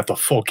mean, you've got the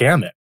full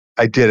gamut.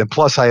 I did. And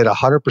plus, I had a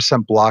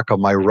 100% block on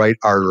my right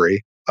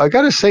artery. I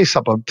got to say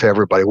something to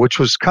everybody, which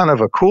was kind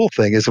of a cool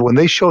thing, is that when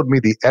they showed me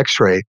the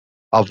x-ray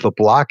of the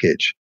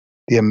blockage,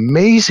 the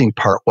amazing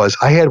part was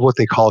I had what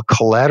they call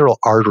collateral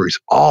arteries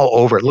all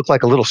over. It looked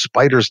like a little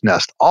spider's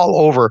nest all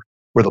over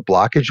where the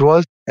blockage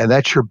was. And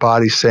that's your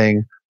body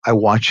saying, I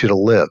want you to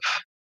live.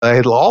 I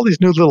had all these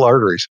new little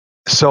arteries.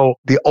 So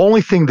the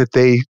only thing that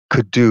they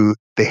could do,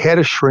 they had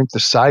to shrink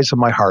the size of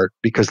my heart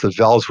because the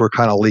valves were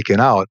kind of leaking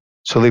out.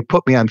 So they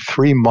put me on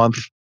 3-month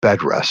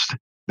bed rest.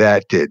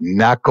 That did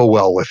not go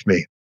well with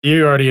me.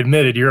 You already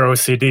admitted you're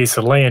OCD,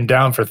 so laying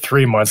down for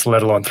 3 months,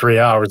 let alone 3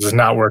 hours, is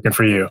not working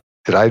for you.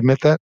 Did I admit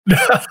that?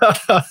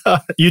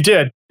 You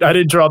did. I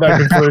didn't draw that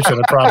conclusion,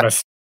 I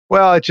promise.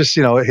 Well, it just,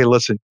 hey,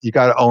 listen, you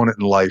got to own it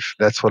in life.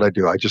 That's what I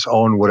do. I just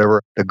own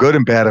whatever, the good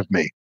and bad of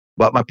me.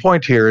 But my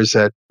point here is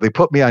that they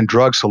put me on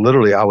drugs. So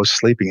literally I was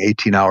sleeping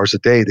 18 hours a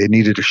day. They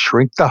needed to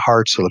shrink the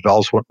heart so the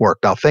valves wouldn't work.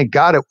 Now, thank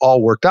God it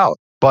all worked out.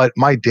 But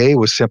my day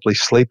was simply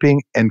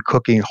sleeping and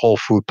cooking whole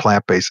food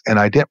plant-based. And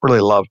I didn't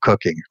really love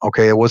cooking.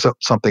 Okay. It wasn't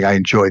something I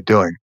enjoyed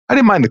doing. I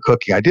didn't mind the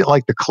cooking. I didn't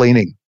like the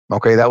cleaning.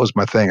 Okay. That was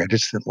my thing. I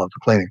just didn't love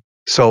the cleaning.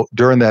 So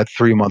during that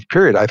 3-month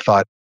period, I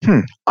thought,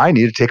 I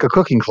need to take a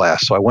cooking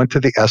class. So I went to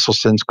the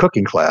Esselstyn's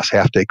cooking class,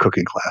 half-day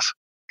cooking class.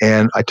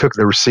 And I took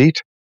the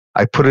receipt.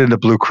 I put it into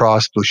Blue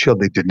Cross Blue Shield.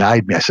 They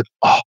denied me. I said,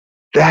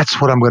 that's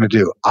what I'm going to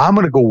do. I'm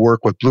going to go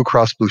work with Blue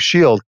Cross Blue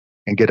Shield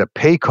and get a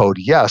pay code.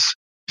 Yes.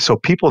 So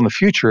people in the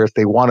future, if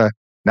they want to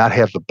not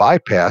have the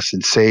bypass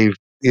and save,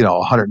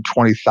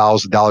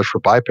 $120,000 for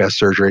bypass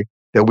surgery,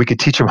 that we could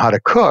teach them how to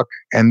cook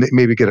and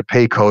maybe get a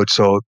pay code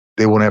so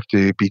they won't have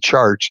to be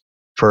charged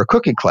for a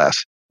cooking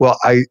class. Well,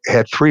 I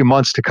had 3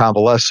 months to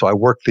convalesce. So I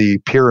worked the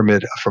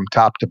pyramid from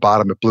top to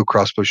bottom at Blue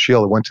Cross Blue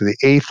Shield. I went to the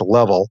 8th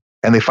level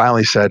and they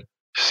finally said,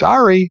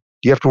 sorry,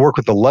 you have to work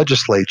with the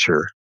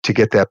legislature to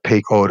get that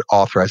pay code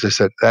authorized. I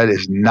said, that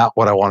is not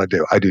what I want to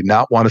do. I do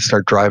not want to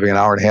start driving an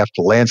hour and a half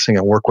to Lansing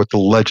and work with the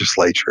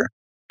legislature.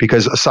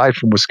 Because aside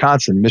from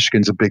Wisconsin,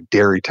 Michigan's a big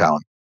dairy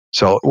town.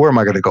 So where am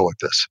I going to go with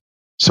this?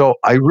 So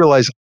I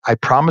realized I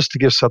promised to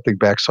give something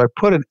back. So I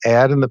put an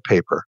ad in the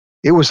paper.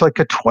 It was like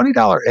a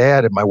 $20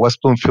 ad in my West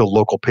Bloomfield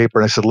local paper.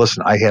 And I said,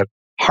 listen, I have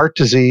heart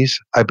disease.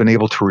 I've been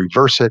able to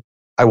reverse it.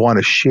 I want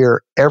to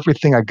share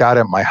everything I got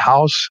at my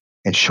house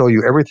and show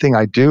you everything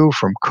I do,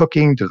 from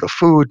cooking to the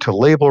food to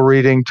label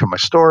reading to my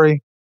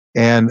story.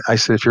 And I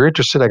said, if you're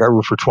interested, I got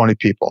room for 20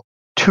 people.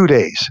 2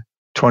 days,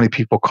 20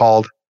 people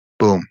called.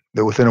 Boom.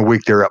 Within a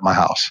week, they're at my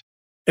house.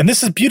 And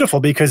this is beautiful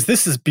because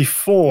this is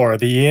before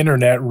the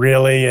internet,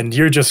 really. And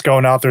you're just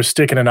going out there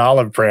sticking an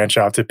olive branch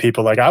out to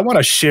people. Like, I want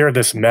to share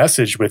this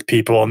message with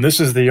people. And this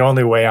is the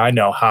only way I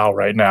know how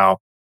right now.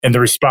 And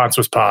the response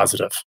was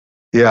positive.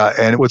 Yeah.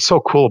 And what's so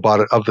cool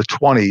about it, of the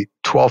 20,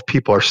 12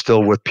 people are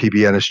still with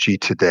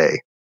PBNSG today.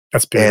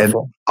 That's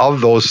beautiful. And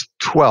of those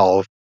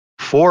 12,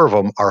 4 of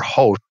them are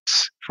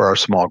hosts for our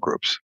small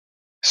groups.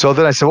 So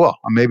then I said, well,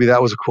 maybe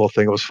that was a cool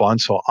thing. It was fun.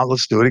 So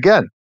let's do it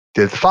again.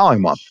 Did it the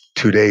following month,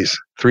 2 days,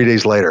 3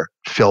 days later,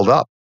 filled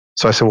up.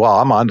 So I said, well,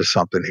 I'm onto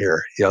something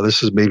here.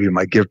 This is maybe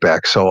my give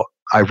back. So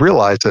I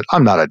realized that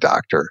I'm not a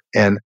doctor.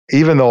 And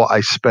even though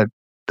I spent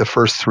the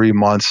first 3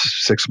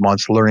 months, 6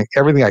 months learning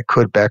everything I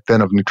could back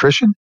then of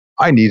nutrition,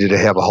 I needed to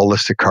have a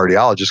holistic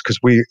cardiologist because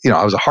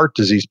I was a heart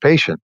disease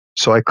patient.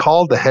 So I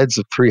called the heads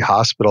of 3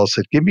 hospitals,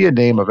 said, give me a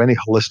name of any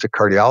holistic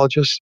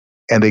cardiologist.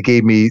 And they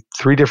gave me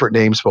 3 different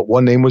names, but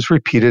one name was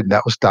repeated, and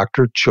that was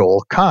Dr.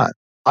 Joel Kahn.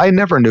 I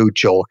never knew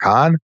Joel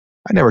Kahn.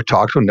 I never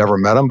talked to him, never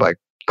met him, but I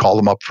called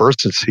him up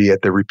first since he had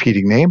the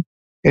repeating name.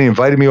 And he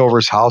invited me over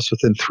his house.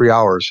 Within 3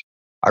 hours,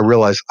 I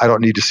realized I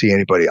don't need to see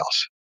anybody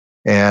else.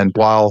 And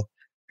while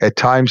at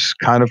times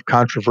kind of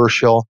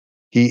controversial,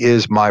 he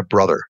is my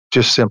brother,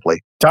 just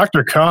simply.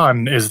 Dr.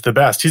 Kahn is the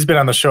best. He's been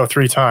on the show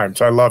 3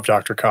 times. I love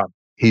Dr. Kahn.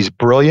 He's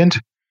brilliant,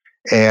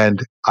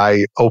 and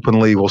I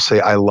openly will say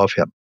I love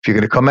him. If you're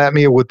going to come at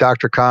me with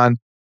Dr. Kahn,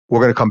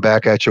 we're going to come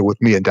back at you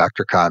with me and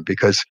Dr. Kahn,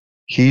 because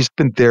he's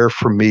been there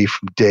for me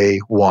from day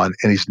one,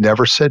 and he's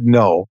never said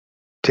no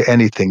to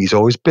anything. He's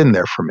always been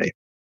there for me.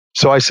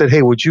 So I said,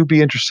 hey, would you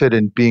be interested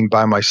in being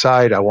by my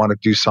side? I want to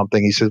do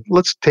something. He said,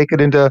 let's take it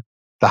into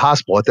the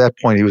hospital. At that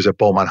point, he was at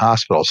Beaumont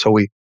Hospital. So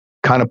we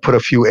kind of put a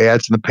few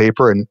ads in the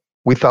paper, and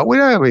we thought,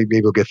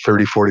 maybe we'll get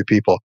 30, 40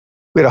 people.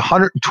 We had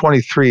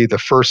 123 the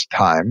first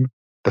time.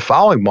 The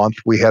following month,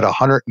 we had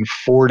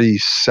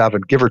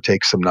 147, give or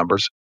take some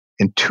numbers,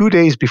 in 2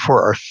 days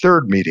before our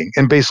third meeting.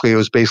 And it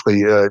was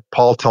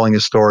Paul telling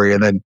his story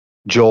and then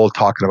Joel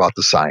talking about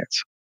the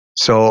science.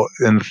 So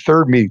in the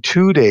third meeting,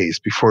 2 days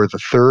before the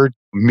third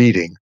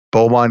meeting,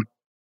 Beaumont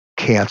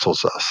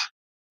cancels us.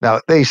 Now,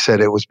 they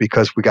said it was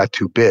because we got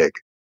too big,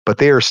 but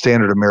they are a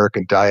standard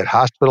American diet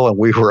hospital, and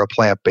we were a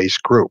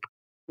plant-based group.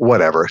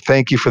 Whatever.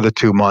 Thank you for the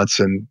 2 months.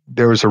 And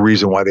there was a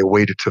reason why they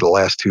waited to the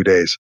last 2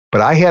 days.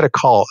 But I had a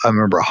call, I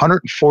remember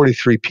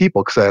 143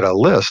 people because I had a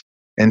list,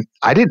 and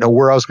I didn't know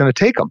where I was going to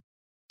take them.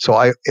 So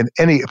in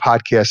any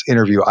podcast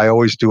interview, I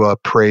always do a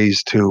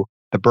praise to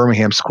the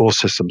Birmingham school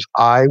systems.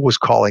 I was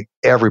calling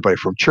everybody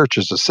from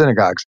churches to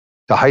synagogues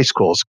to high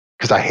schools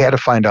because I had to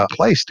find a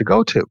place to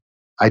go to.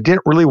 I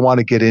didn't really want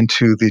to get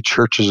into the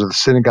churches or the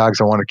synagogues.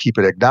 I want to keep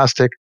it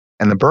agnostic.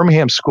 And the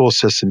Birmingham school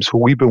systems, who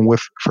we've been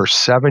with for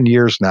 7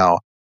 years now,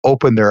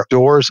 opened their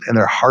doors and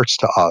their hearts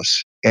to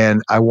us.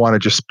 And I want to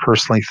just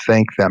personally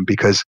thank them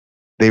because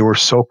they were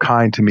so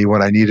kind to me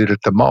when I needed it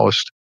the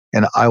most.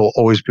 And I will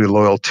always be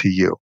loyal to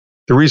you.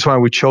 The reason why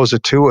we chose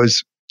it too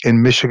is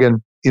in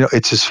Michigan,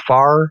 it's as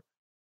far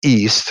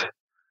east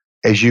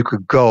as you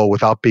could go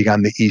without being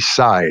on the east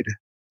side.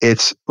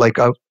 It's like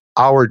an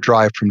hour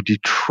drive from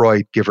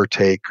Detroit, give or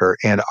take, or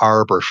Ann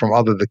Arbor, from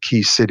other the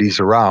key cities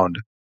around.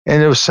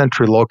 And it was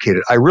centrally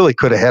located. I really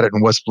could have had it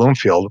in West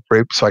Bloomfield,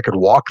 right, so I could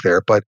walk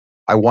there, but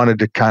I wanted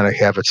to kind of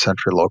have it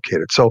centrally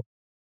located. So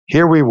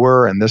here we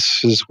were, and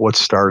this is what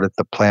started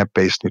the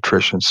plant-based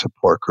nutrition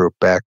support group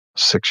back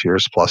 6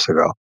 years plus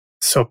ago.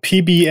 So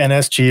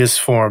PBNSG is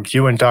formed.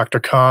 You and Dr.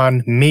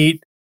 Kahn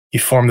meet. You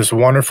form this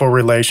wonderful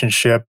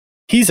relationship.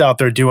 He's out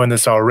there doing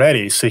this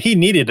already. So he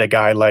needed a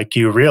guy like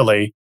you,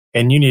 really.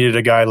 And you needed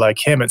a guy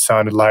like him, it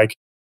sounded like.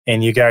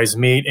 And you guys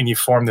meet and you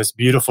form this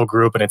beautiful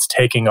group, and it's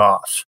taking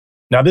off.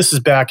 Now, this is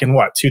back in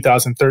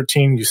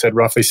 2013? You said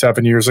roughly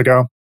 7 years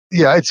ago?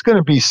 Yeah, it's going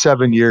to be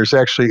 7 years.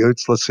 Actually,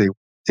 it's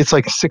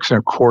like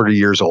 6.25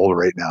 years old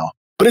right now.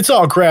 But it's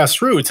all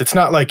grassroots. It's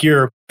not like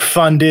you're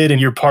funded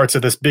and you're parts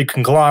of this big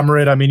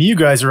conglomerate. I mean, you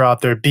guys are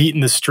out there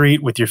beating the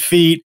street with your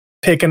feet,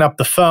 picking up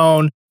the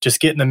phone, just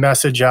getting the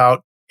message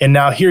out. And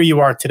now here you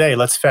are today.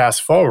 Let's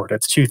fast forward.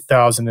 It's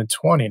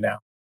 2020 now.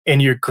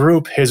 And your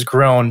group has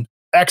grown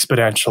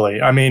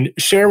exponentially. I mean,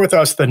 share with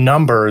us the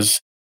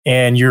numbers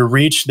and your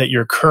reach that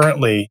you're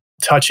currently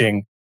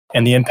touching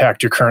and the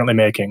impact you're currently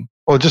making.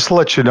 Well, just to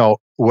let you know,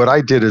 what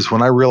I did is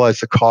when I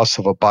realized the cost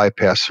of a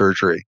bypass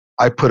surgery,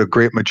 I put a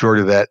great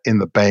majority of that in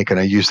the bank, and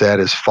I used that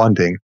as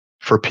funding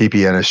for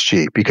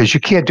PBNSG because you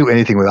can't do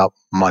anything without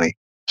money.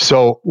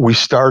 So we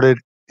started,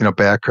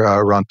 back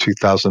around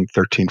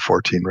 2013,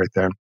 14, right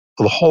there.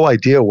 The whole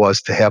idea was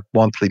to have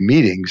monthly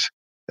meetings.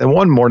 And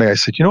one morning I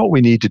said, you know what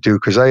we need to do?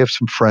 Because I have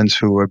some friends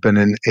who have been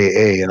in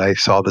AA, and I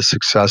saw the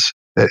success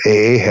that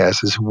AA has,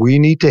 is we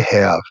need to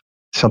have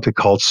something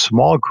called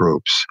small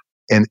groups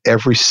in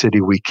every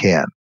city we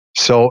can.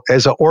 So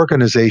as an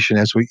organization,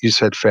 as you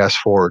said, fast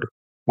forward,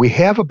 we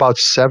have about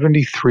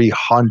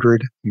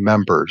 7,300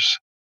 members.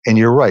 And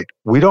you're right,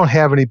 we don't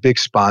have any big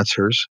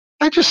sponsors.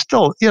 I just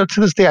still, to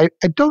this day,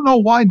 I don't know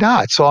why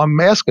not. So I'm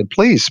asking,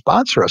 please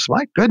sponsor us.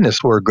 My goodness,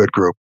 we're a good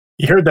group.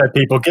 You heard that,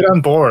 people. Get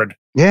on board.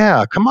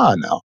 Yeah, come on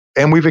now.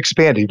 And we've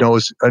expanded.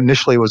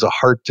 Initially it was a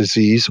heart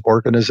disease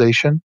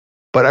organization,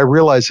 but I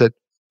realized that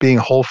being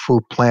whole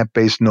food,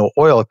 plant-based, no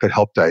oil could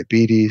help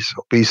diabetes,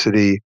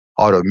 obesity,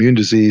 autoimmune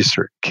disease,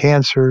 certain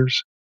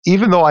cancers.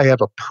 Even though I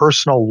have a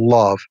personal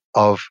love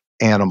of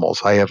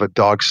animals, I have a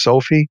dog,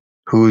 Sophie,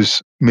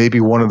 who's maybe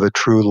one of the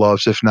true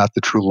loves, if not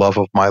the true love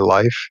of my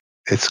life.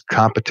 It's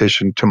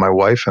competition to my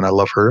wife, and I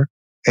love her.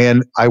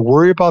 And I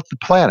worry about the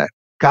planet.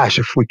 Gosh,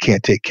 if we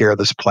can't take care of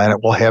this planet,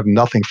 we'll have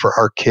nothing for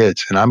our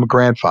kids. And I'm a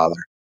grandfather.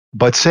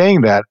 But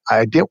saying that,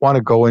 I didn't want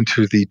to go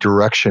into the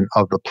direction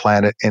of the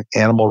planet and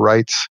animal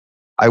rights.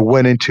 I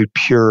went into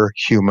pure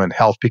human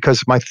health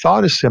because my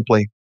thought is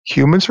simply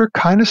humans are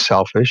kind of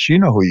selfish. You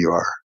know who you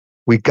are.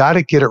 We got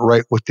to get it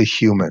right with the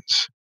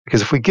humans,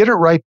 because if we get it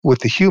right with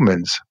the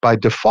humans, by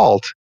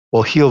default,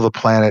 we'll heal the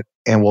planet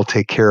and we'll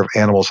take care of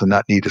animals and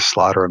not need to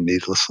slaughter them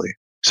needlessly.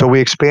 So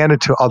we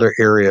expanded to other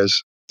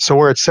areas. So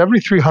we're at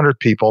 7,300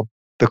 people.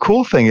 The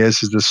cool thing is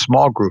the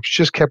small groups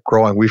just kept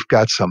growing. We've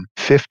got some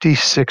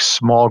 56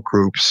 small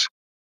groups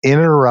in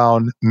and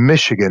around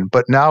Michigan,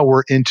 but now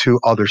we're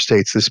into other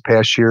states. This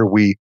past year,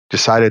 we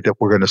decided that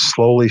we're going to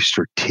slowly,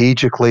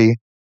 strategically,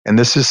 and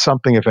this is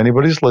something, if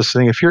anybody's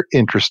listening, if you're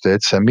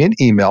interested, send me an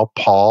email,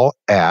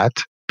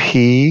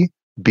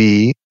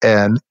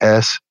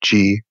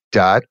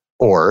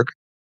 paul@pbnsg.org.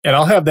 And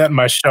I'll have that in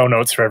my show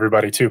notes for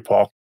everybody too,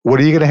 Paul. What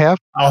are you going to have?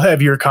 I'll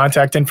have your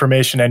contact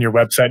information and your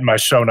website in my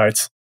show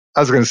notes. I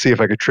was going to see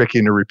if I could trick you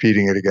into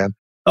repeating it again.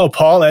 Oh,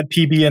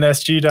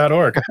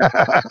 paul@pbnsg.org.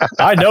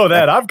 I know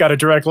that. I've got a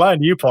direct line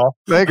to you, Paul.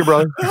 Thank you,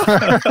 brother.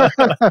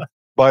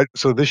 But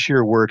so this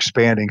year we're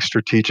expanding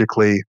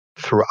strategically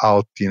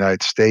throughout the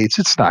United States.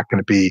 It's not going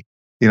to be,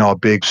 a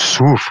big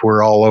swoof.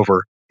 We're all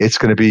over. It's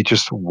going to be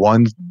just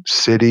one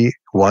city,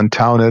 one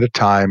town at a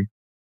time,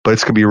 but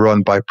it's going to be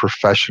run by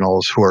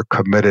professionals who are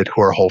committed,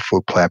 who are whole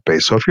food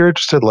plant-based. So if you're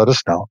interested, let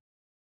us know.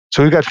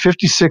 So we've got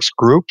 56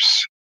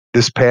 groups.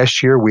 This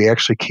past year, we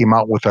actually came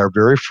out with our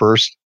very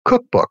first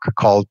cookbook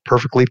called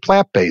Perfectly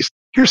Plant-Based.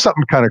 Here's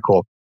something kind of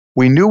cool.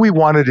 We knew we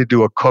wanted to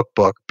do a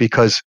cookbook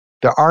because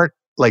there aren't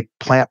like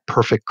plant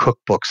perfect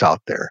cookbooks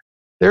out there.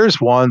 There's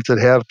ones that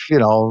have,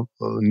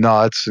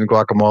 nuts and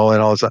guacamole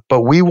and all this,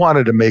 but we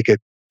wanted to make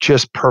it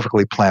just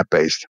perfectly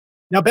plant-based.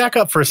 Now back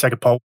up for a second,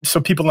 Paul, so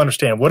people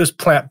understand. What is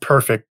plant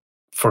perfect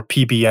for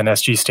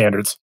PBNSG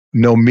standards?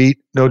 No meat,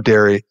 no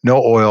dairy,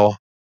 no oil,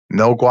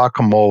 no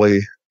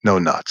guacamole, no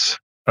nuts.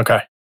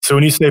 Okay. So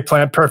when you say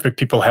plant perfect,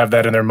 people have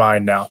that in their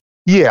mind now.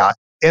 Yeah.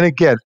 And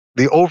again,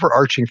 the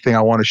overarching thing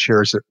I want to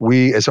share is that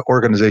we as an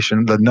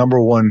organization, the number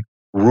one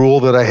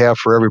rule that I have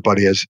for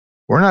everybody is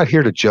we're not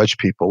here to judge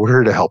people. We're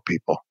here to help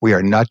people. We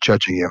are not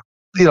judging you.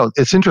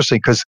 It's interesting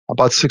because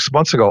about 6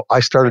 months ago,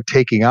 I started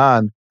taking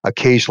on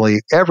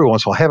occasionally, every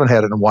once in a while, I haven't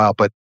had it in a while,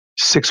 but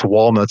 6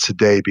 walnuts a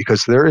day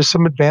because there is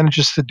some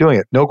advantages to doing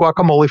it. No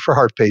guacamole for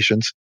heart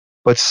patients,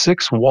 but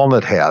 6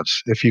 walnut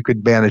halves if you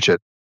could manage it.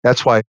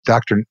 That's why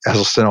Dr.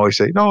 Esselstyn always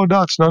say, no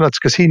nuts,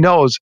 because he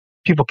knows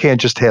people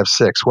can't just have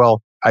 6.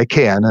 Well, I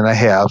can, and I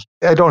have.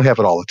 I don't have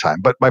it all the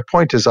time. But my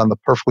point is on the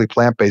Perfectly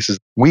Plant-Based,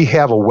 we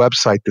have a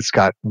website that's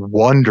got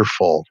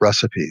wonderful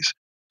recipes.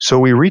 So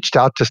we reached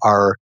out to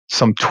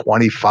some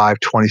 25,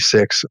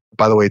 26,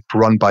 by the way,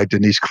 run by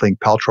Denise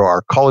Kling-Peltro,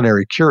 our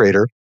culinary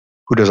curator,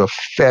 who does a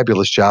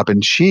fabulous job.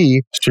 And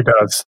she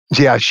does.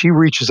 Yeah, she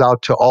reaches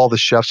out to all the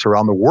chefs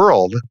around the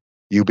world,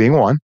 you being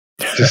one,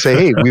 to say,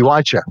 hey, we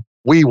want you.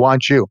 We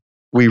want you.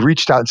 We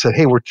reached out and said,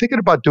 hey, we're thinking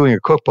about doing a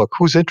cookbook.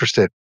 Who's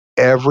interested?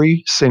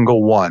 Every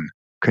single one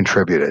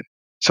contributed.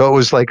 So it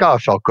was like, it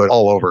felt good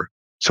all over.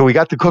 So we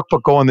got the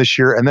cookbook going this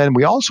year. And then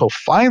we also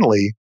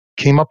finally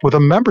came up with a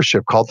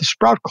membership called the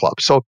Sprout Club.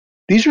 So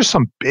these are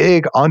some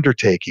big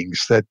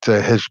undertakings that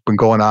has been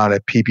going on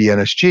at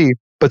PBNSG.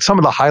 But some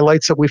of the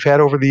highlights that we've had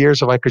over the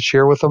years, if I could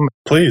share with them.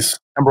 Please.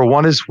 Number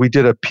one is we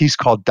did a piece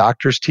called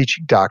Doctors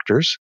Teaching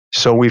Doctors.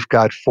 So we've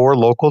got 4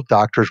 local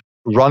doctors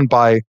run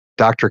by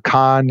Dr.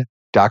 Khan,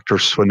 Dr.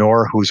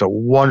 Swanor, who's a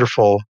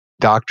wonderful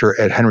doctor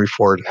at Henry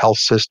Ford Health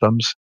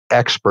Systems,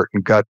 expert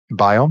in gut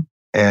biome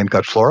and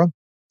gut flora.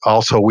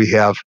 Also, we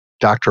have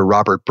Dr.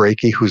 Robert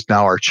Brakey, who's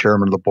now our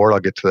chairman of the board. I'll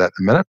get to that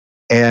in a minute.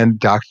 And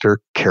Dr.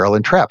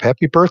 Carolyn Trapp.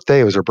 Happy birthday.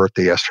 It was her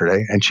birthday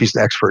yesterday, and she's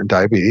an expert in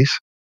diabetes.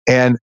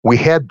 And we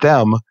had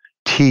them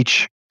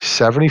teach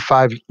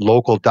 75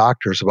 local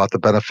doctors about the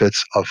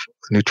benefits of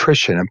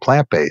nutrition and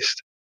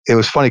plant-based. It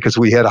was funny because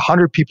we had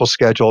 100 people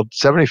scheduled,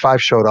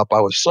 75 showed up.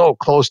 I was so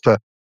close to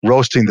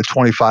roasting the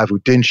 25 who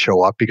didn't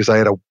show up because I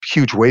had a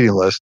huge waiting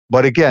list.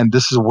 But again,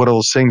 this is one of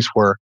those things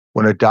where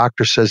when a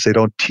doctor says they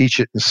don't teach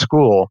it in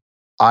school,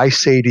 I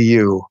say to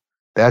you,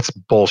 that's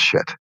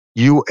bullshit.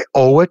 You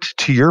owe it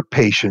to your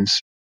patients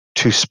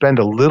to spend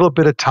a little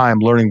bit of time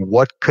learning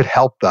what could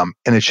help them.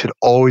 And it should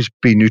always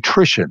be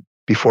nutrition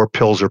before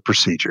pills or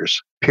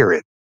procedures,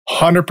 period.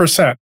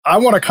 100%. I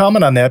want to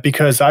comment on that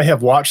because I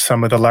have watched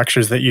some of the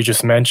lectures that you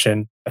just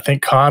mentioned. I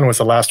think Khan was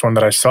the last one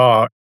that I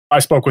saw. I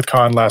spoke with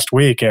Khan last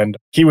week and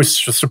he was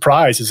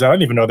surprised. He said, I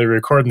didn't even know they were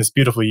recording this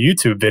beautiful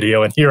YouTube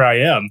video. And here I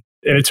am.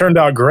 And it turned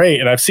out great.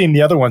 And I've seen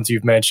the other ones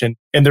you've mentioned.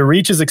 And the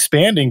reach is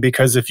expanding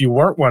because if you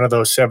weren't one of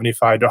those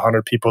 75 to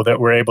 100 people that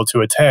were able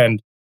to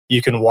attend,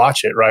 you can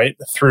watch it, right,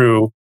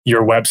 through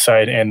your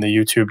website and the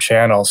YouTube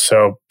channel.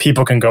 So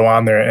people can go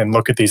on there and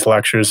look at these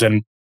lectures.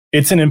 And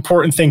it's an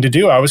important thing to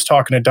do. I was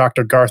talking to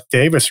Dr. Garth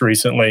Davis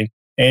recently,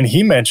 and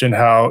he mentioned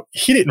how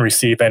he didn't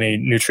receive any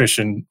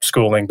nutrition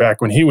schooling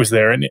back when he was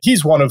there. And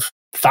he's one of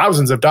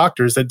thousands of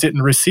doctors that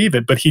didn't receive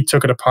it, but he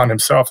took it upon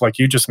himself, like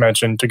you just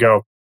mentioned, to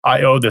go,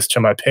 I owe this to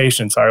my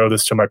patients. I owe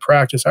this to my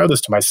practice. I owe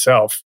this to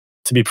myself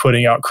to be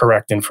putting out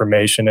correct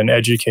information and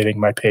educating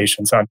my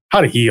patients on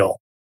how to heal.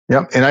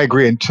 Yep. And I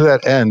agree. And to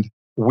that end,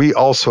 we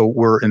also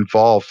were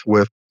involved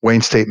with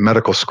Wayne State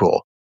Medical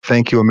School.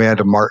 Thank you,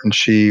 Amanda Martin.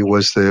 She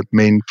was the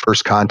main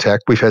first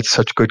contact. We've had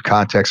such good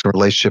contacts and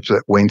relationships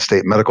at Wayne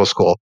State Medical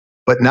School.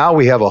 But now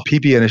we have a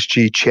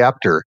PBNSG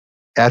chapter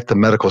at the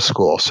medical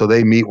school. So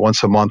they meet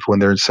once a month when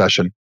they're in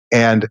session.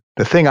 And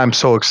the thing I'm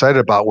so excited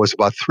about was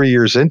about 3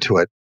 years into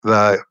it,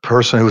 the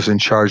person who was in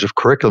charge of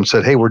curriculum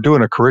said, hey, we're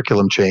doing a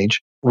curriculum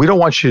change. We don't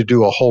want you to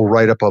do a whole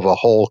write-up of a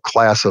whole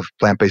class of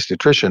plant-based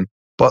nutrition,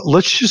 but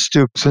let's just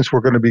do, since we're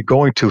going to be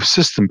going to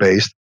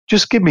system-based,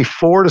 just give me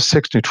 4 to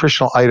 6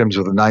 nutritional items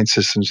of the 9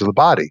 systems of the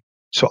body.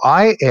 So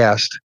I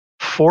asked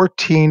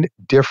 14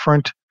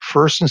 different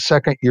first and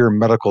second year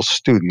medical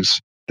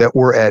students that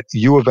were at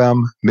U of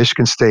M,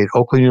 Michigan State,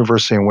 Oakland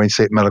University, and Wayne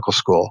State Medical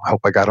School. I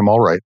hope I got them all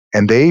right.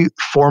 And they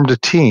formed a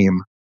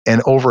team,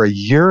 and over a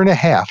year and a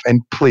half,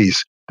 and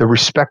please, the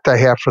respect I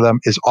have for them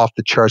is off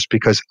the charts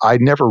because I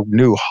never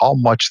knew how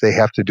much they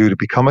have to do to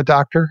become a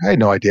doctor. I had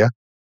no idea.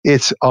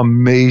 It's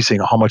amazing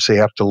how much they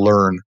have to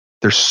learn.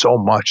 There's so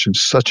much in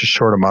such a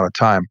short amount of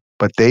time,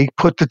 but they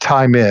put the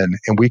time in,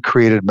 and we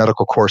created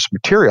medical course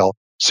material.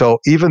 So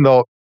even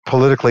though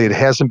politically it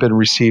hasn't been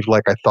received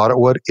like I thought it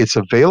would, it's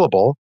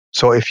available.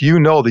 So if you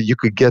know that you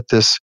could get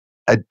this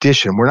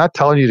addition, we're not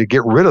telling you to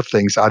get rid of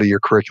things out of your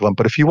curriculum,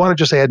 but if you want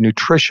to just add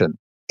nutrition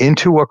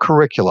into a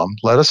curriculum,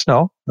 let us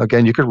know.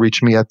 Again, you could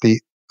reach me at we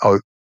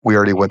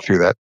already went through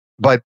that.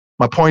 But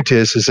my point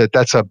is that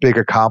that's a big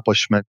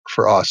accomplishment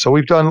for us. So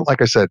we've done,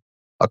 like I said,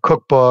 a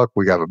cookbook,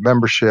 we got a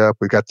membership,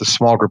 we got the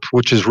small groups,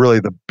 which is really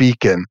the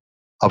beacon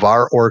of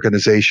our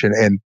organization.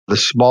 And the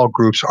small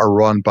groups are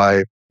run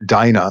by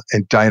Dinah,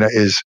 and Dinah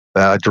is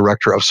the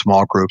director of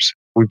small groups.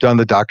 We've done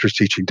the Doctors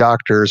Teaching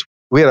Doctors.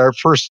 We had our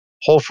first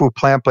whole food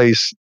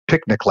plant-based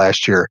picnic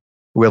last year.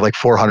 We had like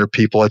 400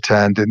 people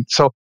attend. And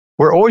so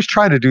we're always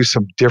trying to do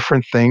some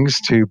different things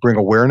to bring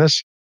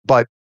awareness.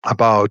 But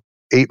about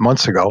 8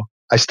 months ago,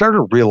 I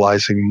started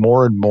realizing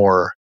more and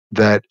more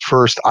that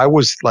first, I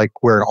was like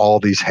wearing all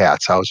these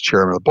hats. I was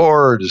chairman of the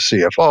board, the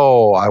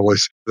CFO. I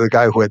was the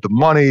guy who had the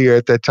money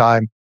at that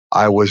time.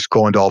 I was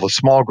going to all the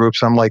small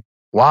groups. I'm like,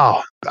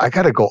 wow, I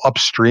got to go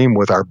upstream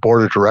with our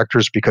board of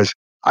directors because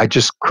I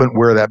just couldn't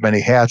wear that many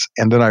hats.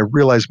 And then I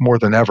realized more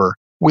than ever,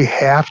 we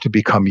have to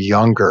become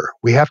younger.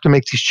 We have to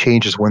make these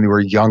changes when we were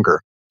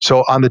younger.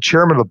 So on the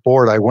chairman of the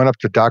board, I went up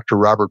to Dr.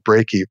 Robert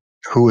Brakey,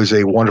 who is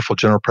a wonderful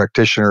general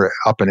practitioner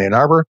up in Ann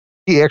Arbor.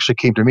 He actually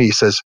came to me. He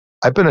says,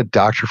 I've been a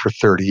doctor for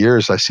 30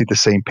 years. I see the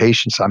same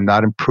patients. I'm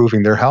not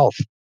improving their health.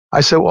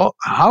 I said, well,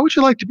 how would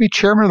you like to be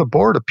chairman of the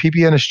board of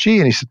PBNSG?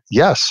 And he said,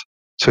 yes.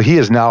 So he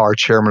is now our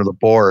chairman of the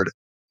board.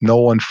 No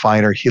one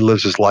finer. He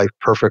lives his life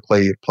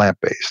perfectly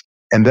plant-based.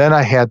 And then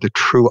I had the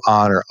true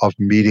honor of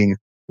meeting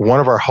one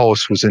of our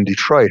hosts was in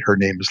Detroit. Her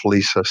name is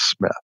Lisa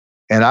Smith.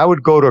 And I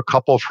would go to a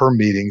couple of her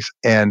meetings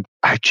and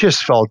I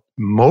just felt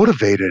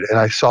motivated and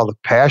I saw the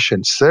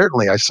passion.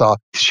 Certainly I saw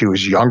she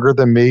was younger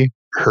than me.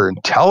 Her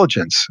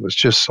intelligence was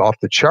just off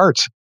the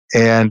charts.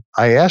 And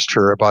I asked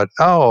her about,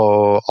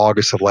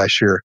 August of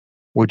last year,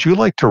 would you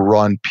like to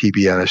run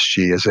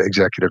PBNSG as an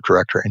executive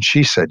director? And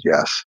she said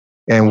yes.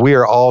 And we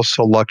are all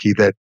so lucky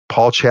that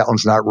Paul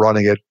Chatlin's not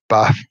running it.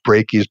 Bob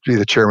Brakey's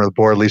the chairman of the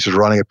board. Lisa's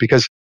running it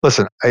because,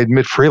 listen, I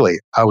admit freely,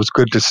 I was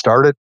good to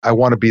start it. I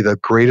want to be the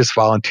greatest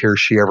volunteer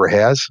she ever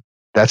has.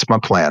 That's my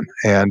plan.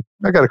 And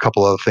I got a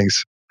couple other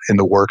things in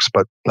the works,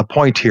 but the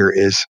point here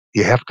is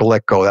you have to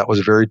let go. That was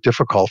very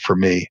difficult for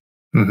me.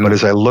 Mm-hmm. But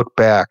as I look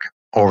back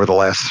over the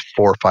last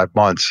 4 or 5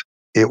 months,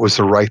 it was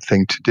the right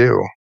thing to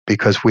do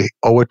because we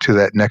owe it to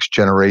that next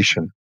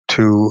generation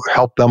to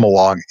help them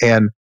along.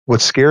 And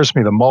what scares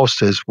me the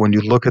most is when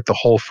you look at the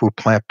Whole Food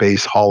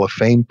Plant-Based Hall of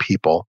Fame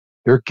people,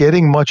 they're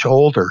getting much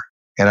older.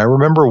 And I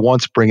remember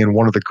once bringing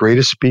one of the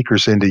greatest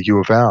speakers into U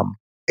of M,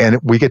 and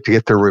we get to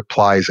get their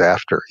replies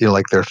after,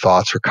 like their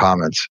thoughts or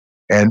comments.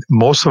 And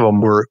most of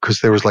them were, because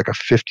there was like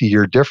a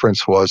 50-year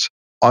difference, was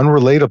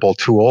unrelatable,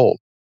 too old.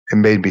 It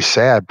made me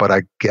sad, but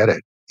I get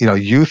it.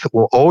 Youth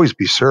will always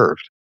be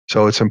served.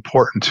 So it's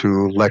important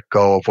to let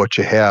go of what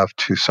you have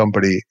to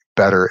somebody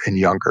better and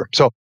younger.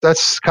 So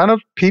that's kind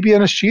of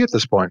PBNSG at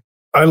this point.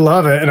 I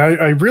love it. And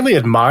I really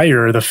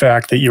admire the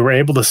fact that you were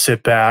able to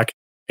sit back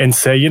and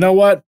say, you know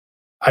what?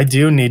 I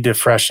do need to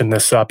freshen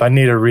this up. I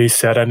need a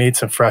reset. I need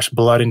some fresh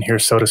blood in here,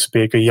 so to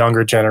speak, a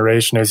younger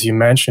generation, as you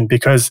mentioned,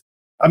 because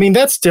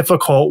that's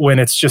difficult when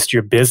it's just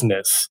your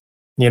business,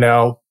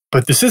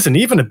 but this isn't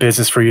even a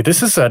business for you.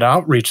 This is an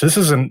outreach. This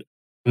is a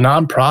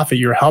nonprofit.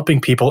 You're helping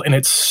people. And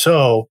it's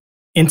so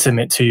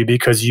intimate to you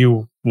because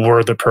you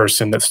were the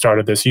person that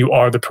started this. You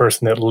are the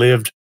person that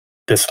lived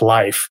this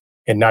life.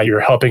 And now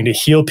you're helping to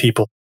heal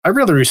people. I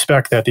really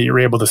respect that you're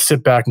able to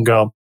sit back and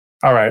go,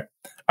 all right,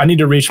 I need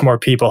to reach more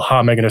people. How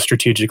am I going to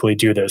strategically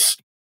do this?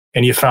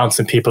 And you found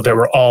some people that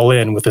were all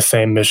in with the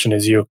same mission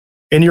as you.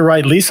 And you're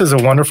right, Lisa's a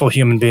wonderful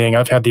human being.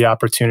 I've had the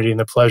opportunity and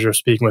the pleasure of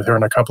speaking with her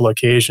on a couple of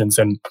occasions.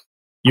 And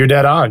you're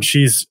dead on.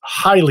 She's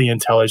highly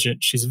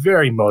intelligent. She's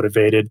very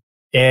motivated.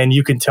 And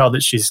you can tell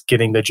that she's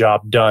getting the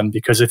job done.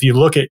 Because if you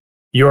look at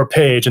your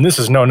page, and this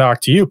is no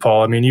knock to you,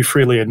 Paul, you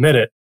freely admit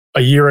it,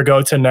 a year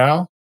ago to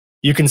now,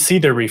 you can see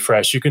the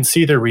refresh, you can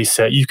see the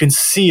reset, you can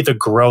see the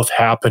growth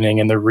happening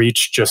and the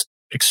reach just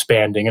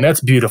expanding. And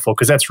that's beautiful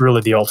because that's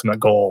really the ultimate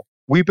goal.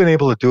 We've been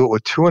able to do it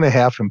with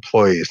 2.5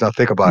 employees. Now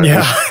think about it.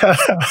 Yeah.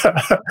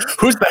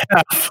 Who's the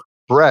half?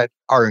 Brett,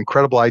 our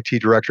incredible IT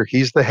director,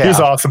 he's the half. He's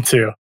awesome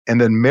too. And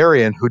then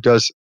Marion, who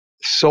does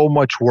so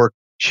much work.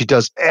 She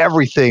does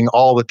everything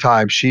all the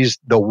time. She's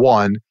the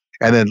one.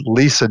 And then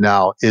Lisa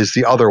now is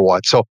the other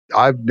one. So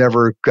I've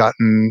never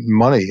gotten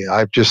money.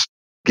 I've just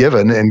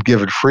given and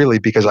given freely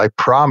because I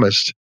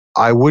promised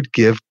I would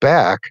give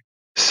back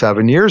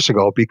 7 years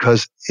ago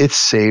because it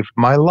saved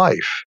my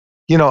life.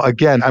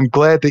 Again, I'm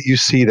glad that you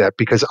see that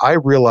because I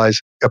realize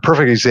a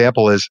perfect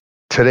example is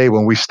today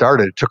when we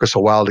started, it took us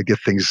a while to get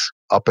things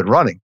up and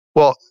running.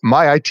 Well,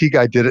 my IT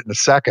guy did it in a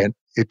second.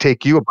 It'd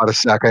take you about a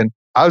second.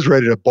 I was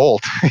ready to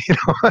bolt,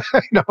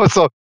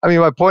 So,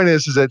 my point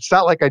is that it's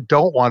not like I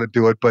don't want to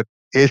do it, but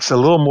it's a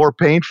little more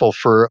painful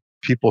for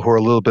people who are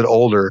a little bit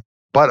older.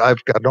 But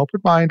I've got an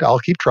open mind. I'll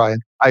keep trying.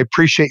 I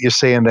appreciate you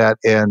saying that.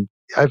 And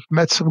I've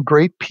met some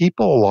great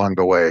people along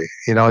the way.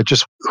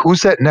 Just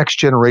who's that next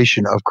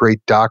generation of great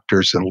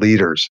doctors and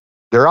leaders?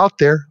 They're out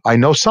there. I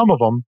know some of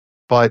them,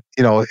 but,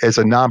 as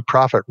a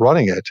nonprofit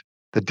running it,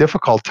 the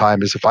difficult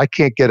time is if I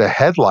can't get a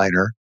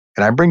headliner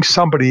and I bring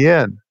somebody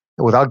in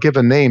without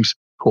giving names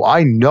who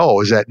I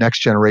know is that next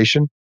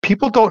generation,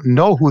 people don't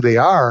know who they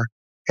are.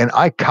 And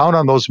I count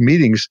on those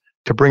meetings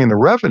to bring in the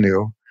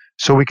revenue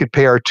so we could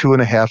pay our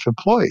 2.5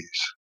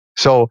 employees.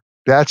 So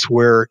that's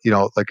where,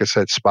 like I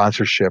said,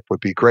 sponsorship would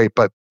be great.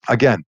 But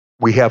again,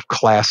 we have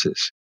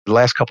classes. The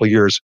last couple of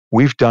years,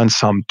 we've done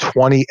some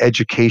 20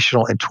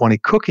 educational and 20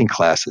 cooking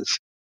classes.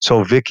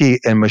 So Vicki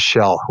and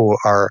Michelle, who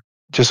are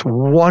just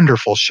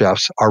wonderful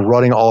chefs, are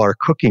running all our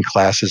cooking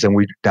classes, and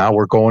now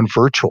we're going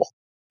virtual.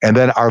 And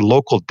then our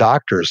local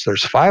doctors,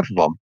 there's 5 of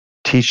them,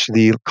 teach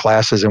the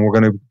classes, and we're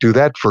going to do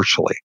that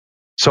virtually.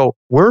 So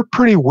we're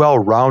pretty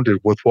well-rounded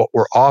with what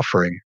we're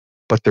offering,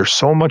 but there's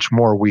so much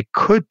more we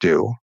could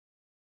do.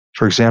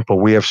 For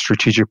example, we have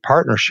strategic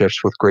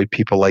partnerships with great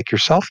people like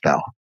yourself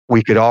now.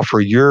 We could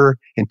offer your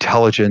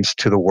intelligence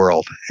to the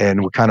world,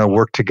 and we kind of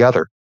work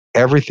together.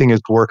 Everything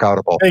is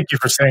work-outable. Thank you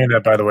for saying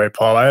that, by the way,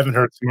 Paul. I haven't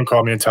heard someone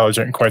call me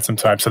intelligent in quite some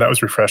time, so that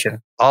was refreshing.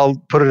 I'll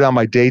put it on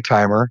my day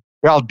timer.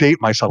 I'll date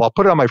myself. I'll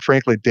put it on my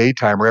Frankly day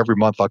timer. Every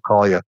month I'll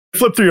call you.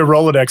 Flip through your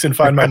Rolodex and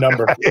find my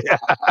number.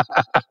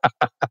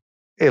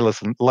 Hey,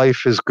 listen,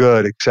 life is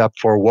good except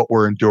for what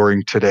we're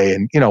enduring today.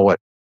 And you know what?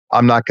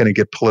 I'm not going to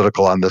get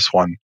political on this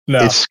one.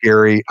 No. It's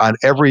scary. On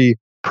every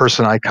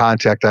person I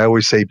contact, I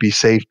always say, be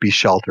safe, be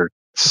sheltered.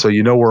 So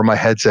you know where my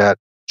head's at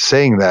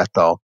saying that,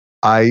 though.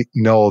 I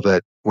know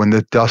that when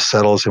the dust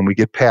settles and we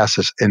get past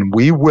this, and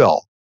we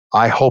will,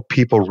 I hope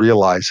people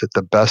realize that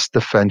the best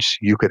defense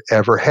you could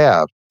ever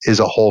have is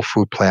a whole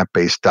food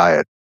plant-based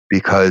diet,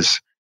 because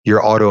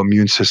your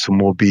autoimmune system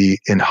will be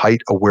in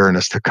height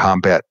awareness to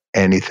combat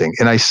anything.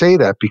 And I say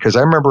that because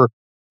I remember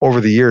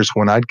over the years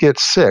when I'd get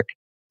sick,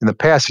 in the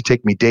past it'd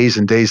take me days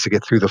and days to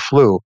get through the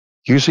flu.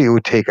 Usually it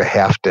would take a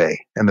half day,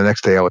 and the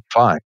next day I was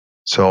fine.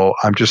 So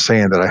I'm just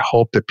saying that I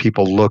hope that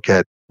people look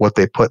at what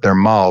they put in their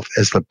mouth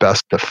as the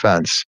best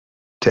defense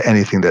to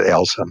anything that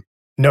ails them.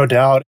 No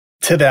doubt.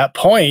 To that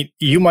point,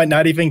 you might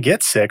not even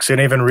get sick. So you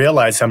don't even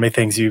realize how many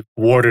things you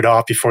warded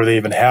off before they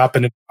even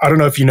happened. I don't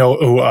know if you know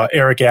who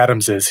Eric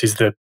Adams is. He's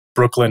the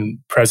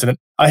Brooklyn president.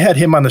 I had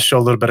him on the show a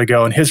little bit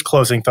ago, and his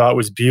closing thought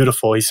was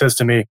beautiful. He says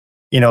to me,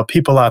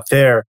 people out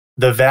there,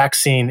 the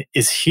vaccine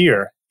is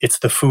here. It's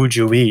the food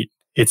you eat.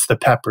 It's the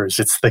peppers.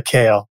 It's the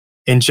kale.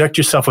 Inject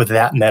yourself with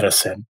that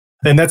medicine.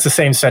 And that's the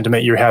same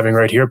sentiment you're having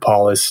right here,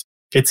 Paul, is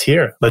it's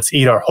here. Let's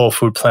eat our whole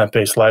food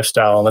plant-based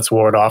lifestyle and let's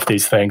ward off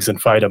these things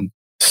and fight them.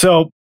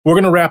 So we're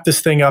going to wrap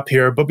this thing up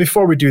here. But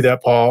before we do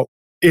that, Paul,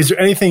 is there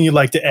anything you'd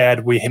like to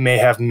add we may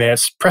have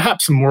missed?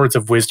 Perhaps some words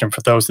of wisdom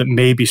for those that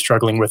may be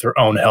struggling with their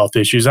own health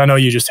issues. I know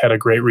you just had a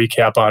great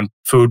recap on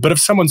food, but if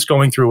someone's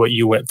going through what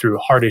you went through,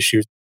 heart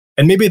issues,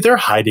 and maybe they're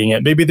hiding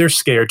it, maybe they're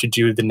scared to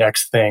do the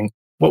next thing,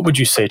 what would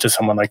you say to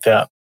someone like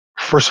that?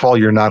 First of all,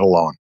 you're not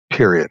alone,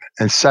 period.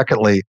 And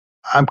secondly,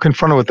 I'm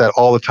confronted with that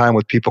all the time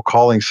with people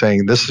calling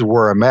saying, this is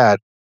where I'm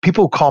at.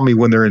 People call me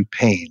when they're in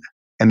pain.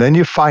 And then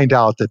you find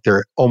out that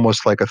they're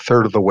almost like a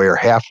third of the way or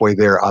halfway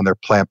there on their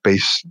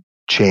plant-based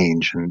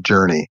change and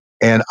journey.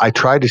 And I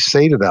try to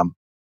say to them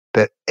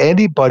that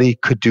anybody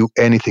could do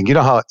anything. You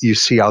know how you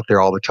see out there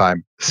all the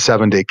time,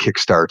 7-day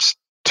kickstarts,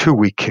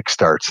 2-week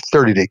kickstarts,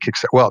 30-day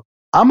kickstarts. Well,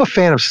 I'm a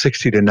fan of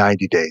 60 to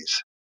 90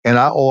 days. And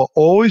I will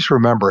always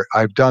remember,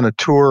 I've done a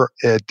tour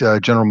at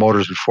General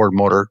Motors and Ford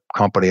Motor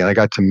Company, and I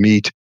got to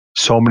meet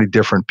so many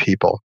different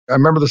people. I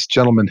remember this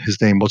gentleman,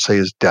 his name, we'll say,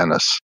 is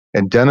Dennis.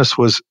 And Dennis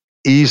was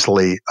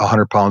easily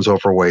 100 pounds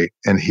overweight,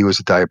 and he was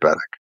a diabetic.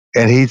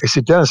 And I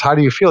said, Dennis, how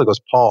do you feel? He goes,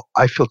 Paul,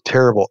 I feel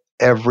terrible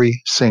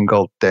every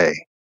single day.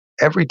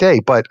 Every day.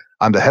 But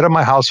I'm the head of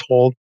my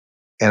household,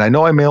 and I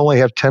know I may only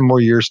have 10 more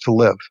years to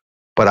live,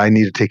 but I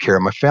need to take care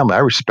of my family. I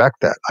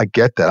respect that. I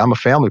get that. I'm a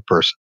family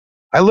person.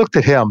 I looked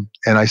at him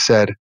and I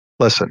said,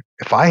 listen,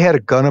 if I had a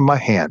gun in my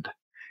hand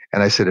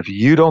and I said, if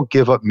you don't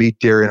give up meat,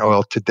 dairy, and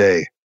oil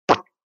today,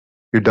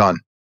 You're done.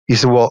 He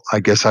said, well, I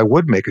guess I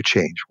would make a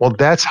change. Well,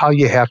 that's how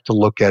you have to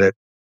look at it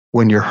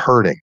when you're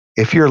hurting.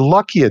 If you're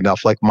lucky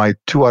enough, like my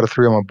 2 out of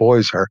 3 of my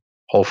boys are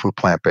whole food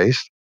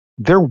plant-based,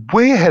 they're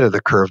way ahead of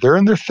the curve. They're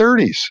in their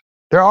 30s.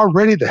 They're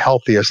already the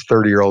healthiest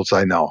 30-year-olds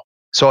I know.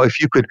 So if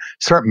you could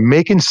start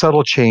making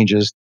subtle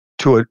changes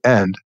to an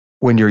end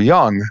when you're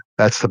young,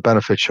 that's the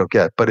benefit you'll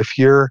get. But if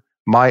you're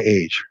my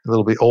age, a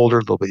little bit older,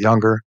 a little bit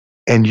younger,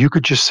 and you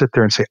could just sit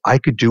there and say, I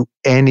could do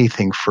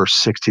anything for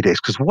 60 days.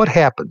 Because what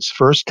happens?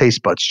 First,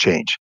 taste buds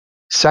change.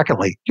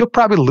 Secondly, you'll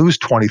probably lose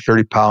 20,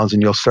 30 pounds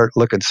and you'll start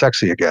looking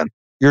sexy again.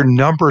 Your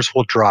numbers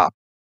will drop.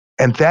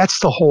 And that's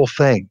the whole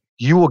thing.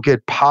 You will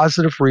get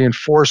positive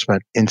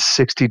reinforcement in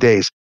 60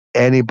 days.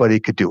 Anybody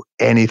could do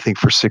anything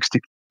for 60.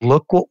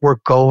 Look what we're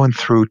going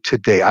through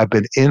today. I've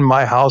been in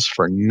my house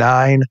for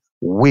 9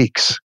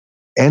 weeks.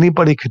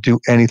 Anybody could do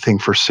anything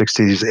for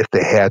 60 days if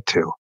they had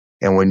to.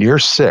 And when you're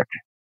sick,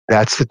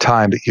 that's the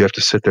time that you have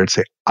to sit there and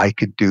say, I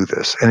could do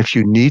this. And if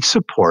you need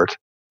support,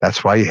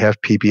 that's why you have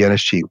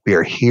PBNSG. We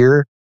are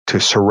here to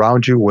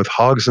surround you with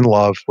hugs and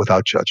love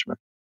without judgment.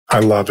 I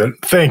love it.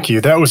 Thank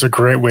you. That was a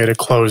great way to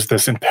close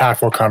this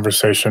impactful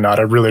conversation out.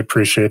 I really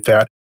appreciate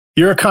that.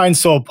 You're a kind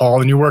soul,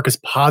 Paul, and your work is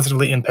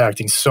positively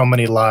impacting so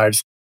many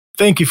lives.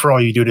 Thank you for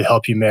all you do to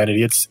help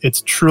humanity.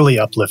 It's truly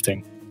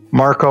uplifting.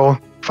 Marco,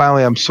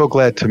 finally, I'm so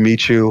glad to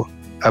meet you.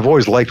 I've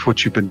always liked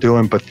what you've been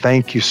doing, but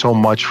thank you so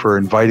much for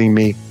inviting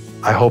me.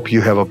 I hope you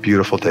have a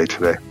beautiful day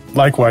today.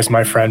 Likewise,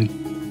 my friend.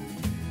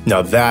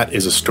 Now that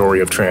is a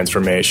story of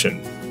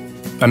transformation.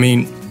 I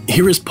mean,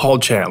 here is Paul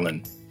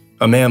Chatlin,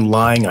 a man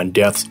lying on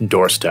death's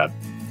doorstep,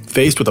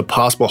 faced with a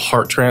possible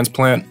heart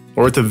transplant,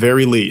 or at the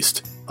very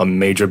least, a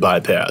major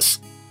bypass.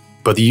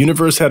 But the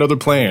universe had other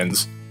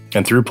plans,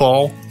 and through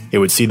Paul, it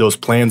would see those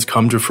plans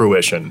come to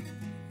fruition.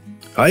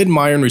 I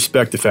admire and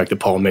respect the fact that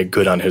Paul made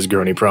good on his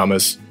Gurney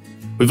promise.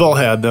 We've all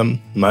had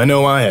them, I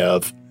know I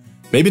have.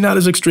 Maybe not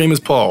as extreme as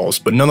Paul's,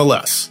 but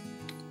nonetheless,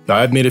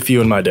 I've made a few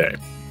in my day.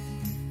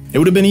 It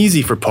would have been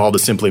easy for Paul to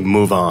simply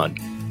move on.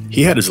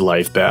 He had his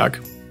life back,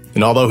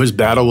 and although his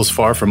battle was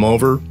far from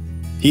over,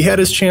 he had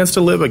his chance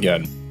to live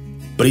again.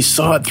 But he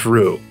saw it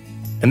through,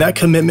 and that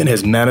commitment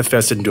has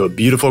manifested into a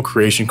beautiful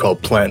creation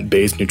called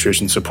Plant-Based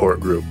Nutrition Support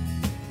Group.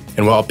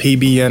 And while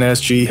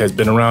PBNSG has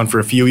been around for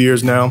a few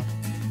years now,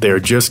 they are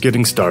just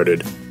getting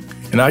started,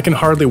 and I can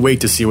hardly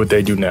wait to see what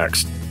they do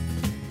next.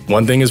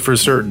 One thing is for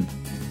certain,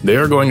 they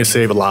are going to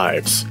save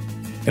lives,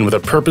 and with a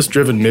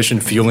purpose-driven mission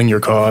fueling your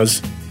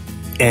cause,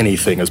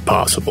 anything is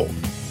possible.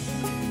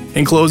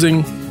 In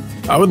closing,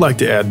 I would like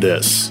to add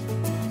this.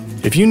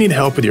 If you need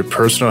help with your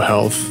personal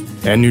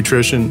health and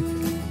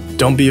nutrition,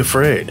 don't be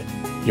afraid.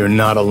 You're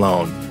not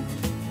alone.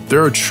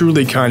 There are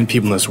truly kind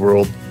people in this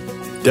world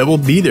that will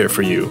be there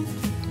for you.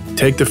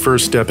 Take the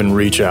first step and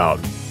reach out.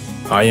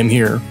 I am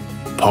here.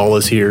 Paul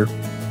is here.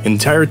 The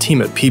entire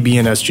team at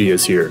PBNSG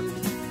is here.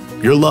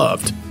 You're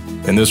loved,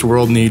 and this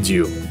world needs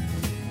you.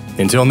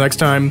 Until next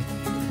time,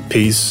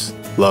 peace,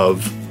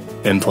 love,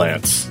 and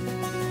plants.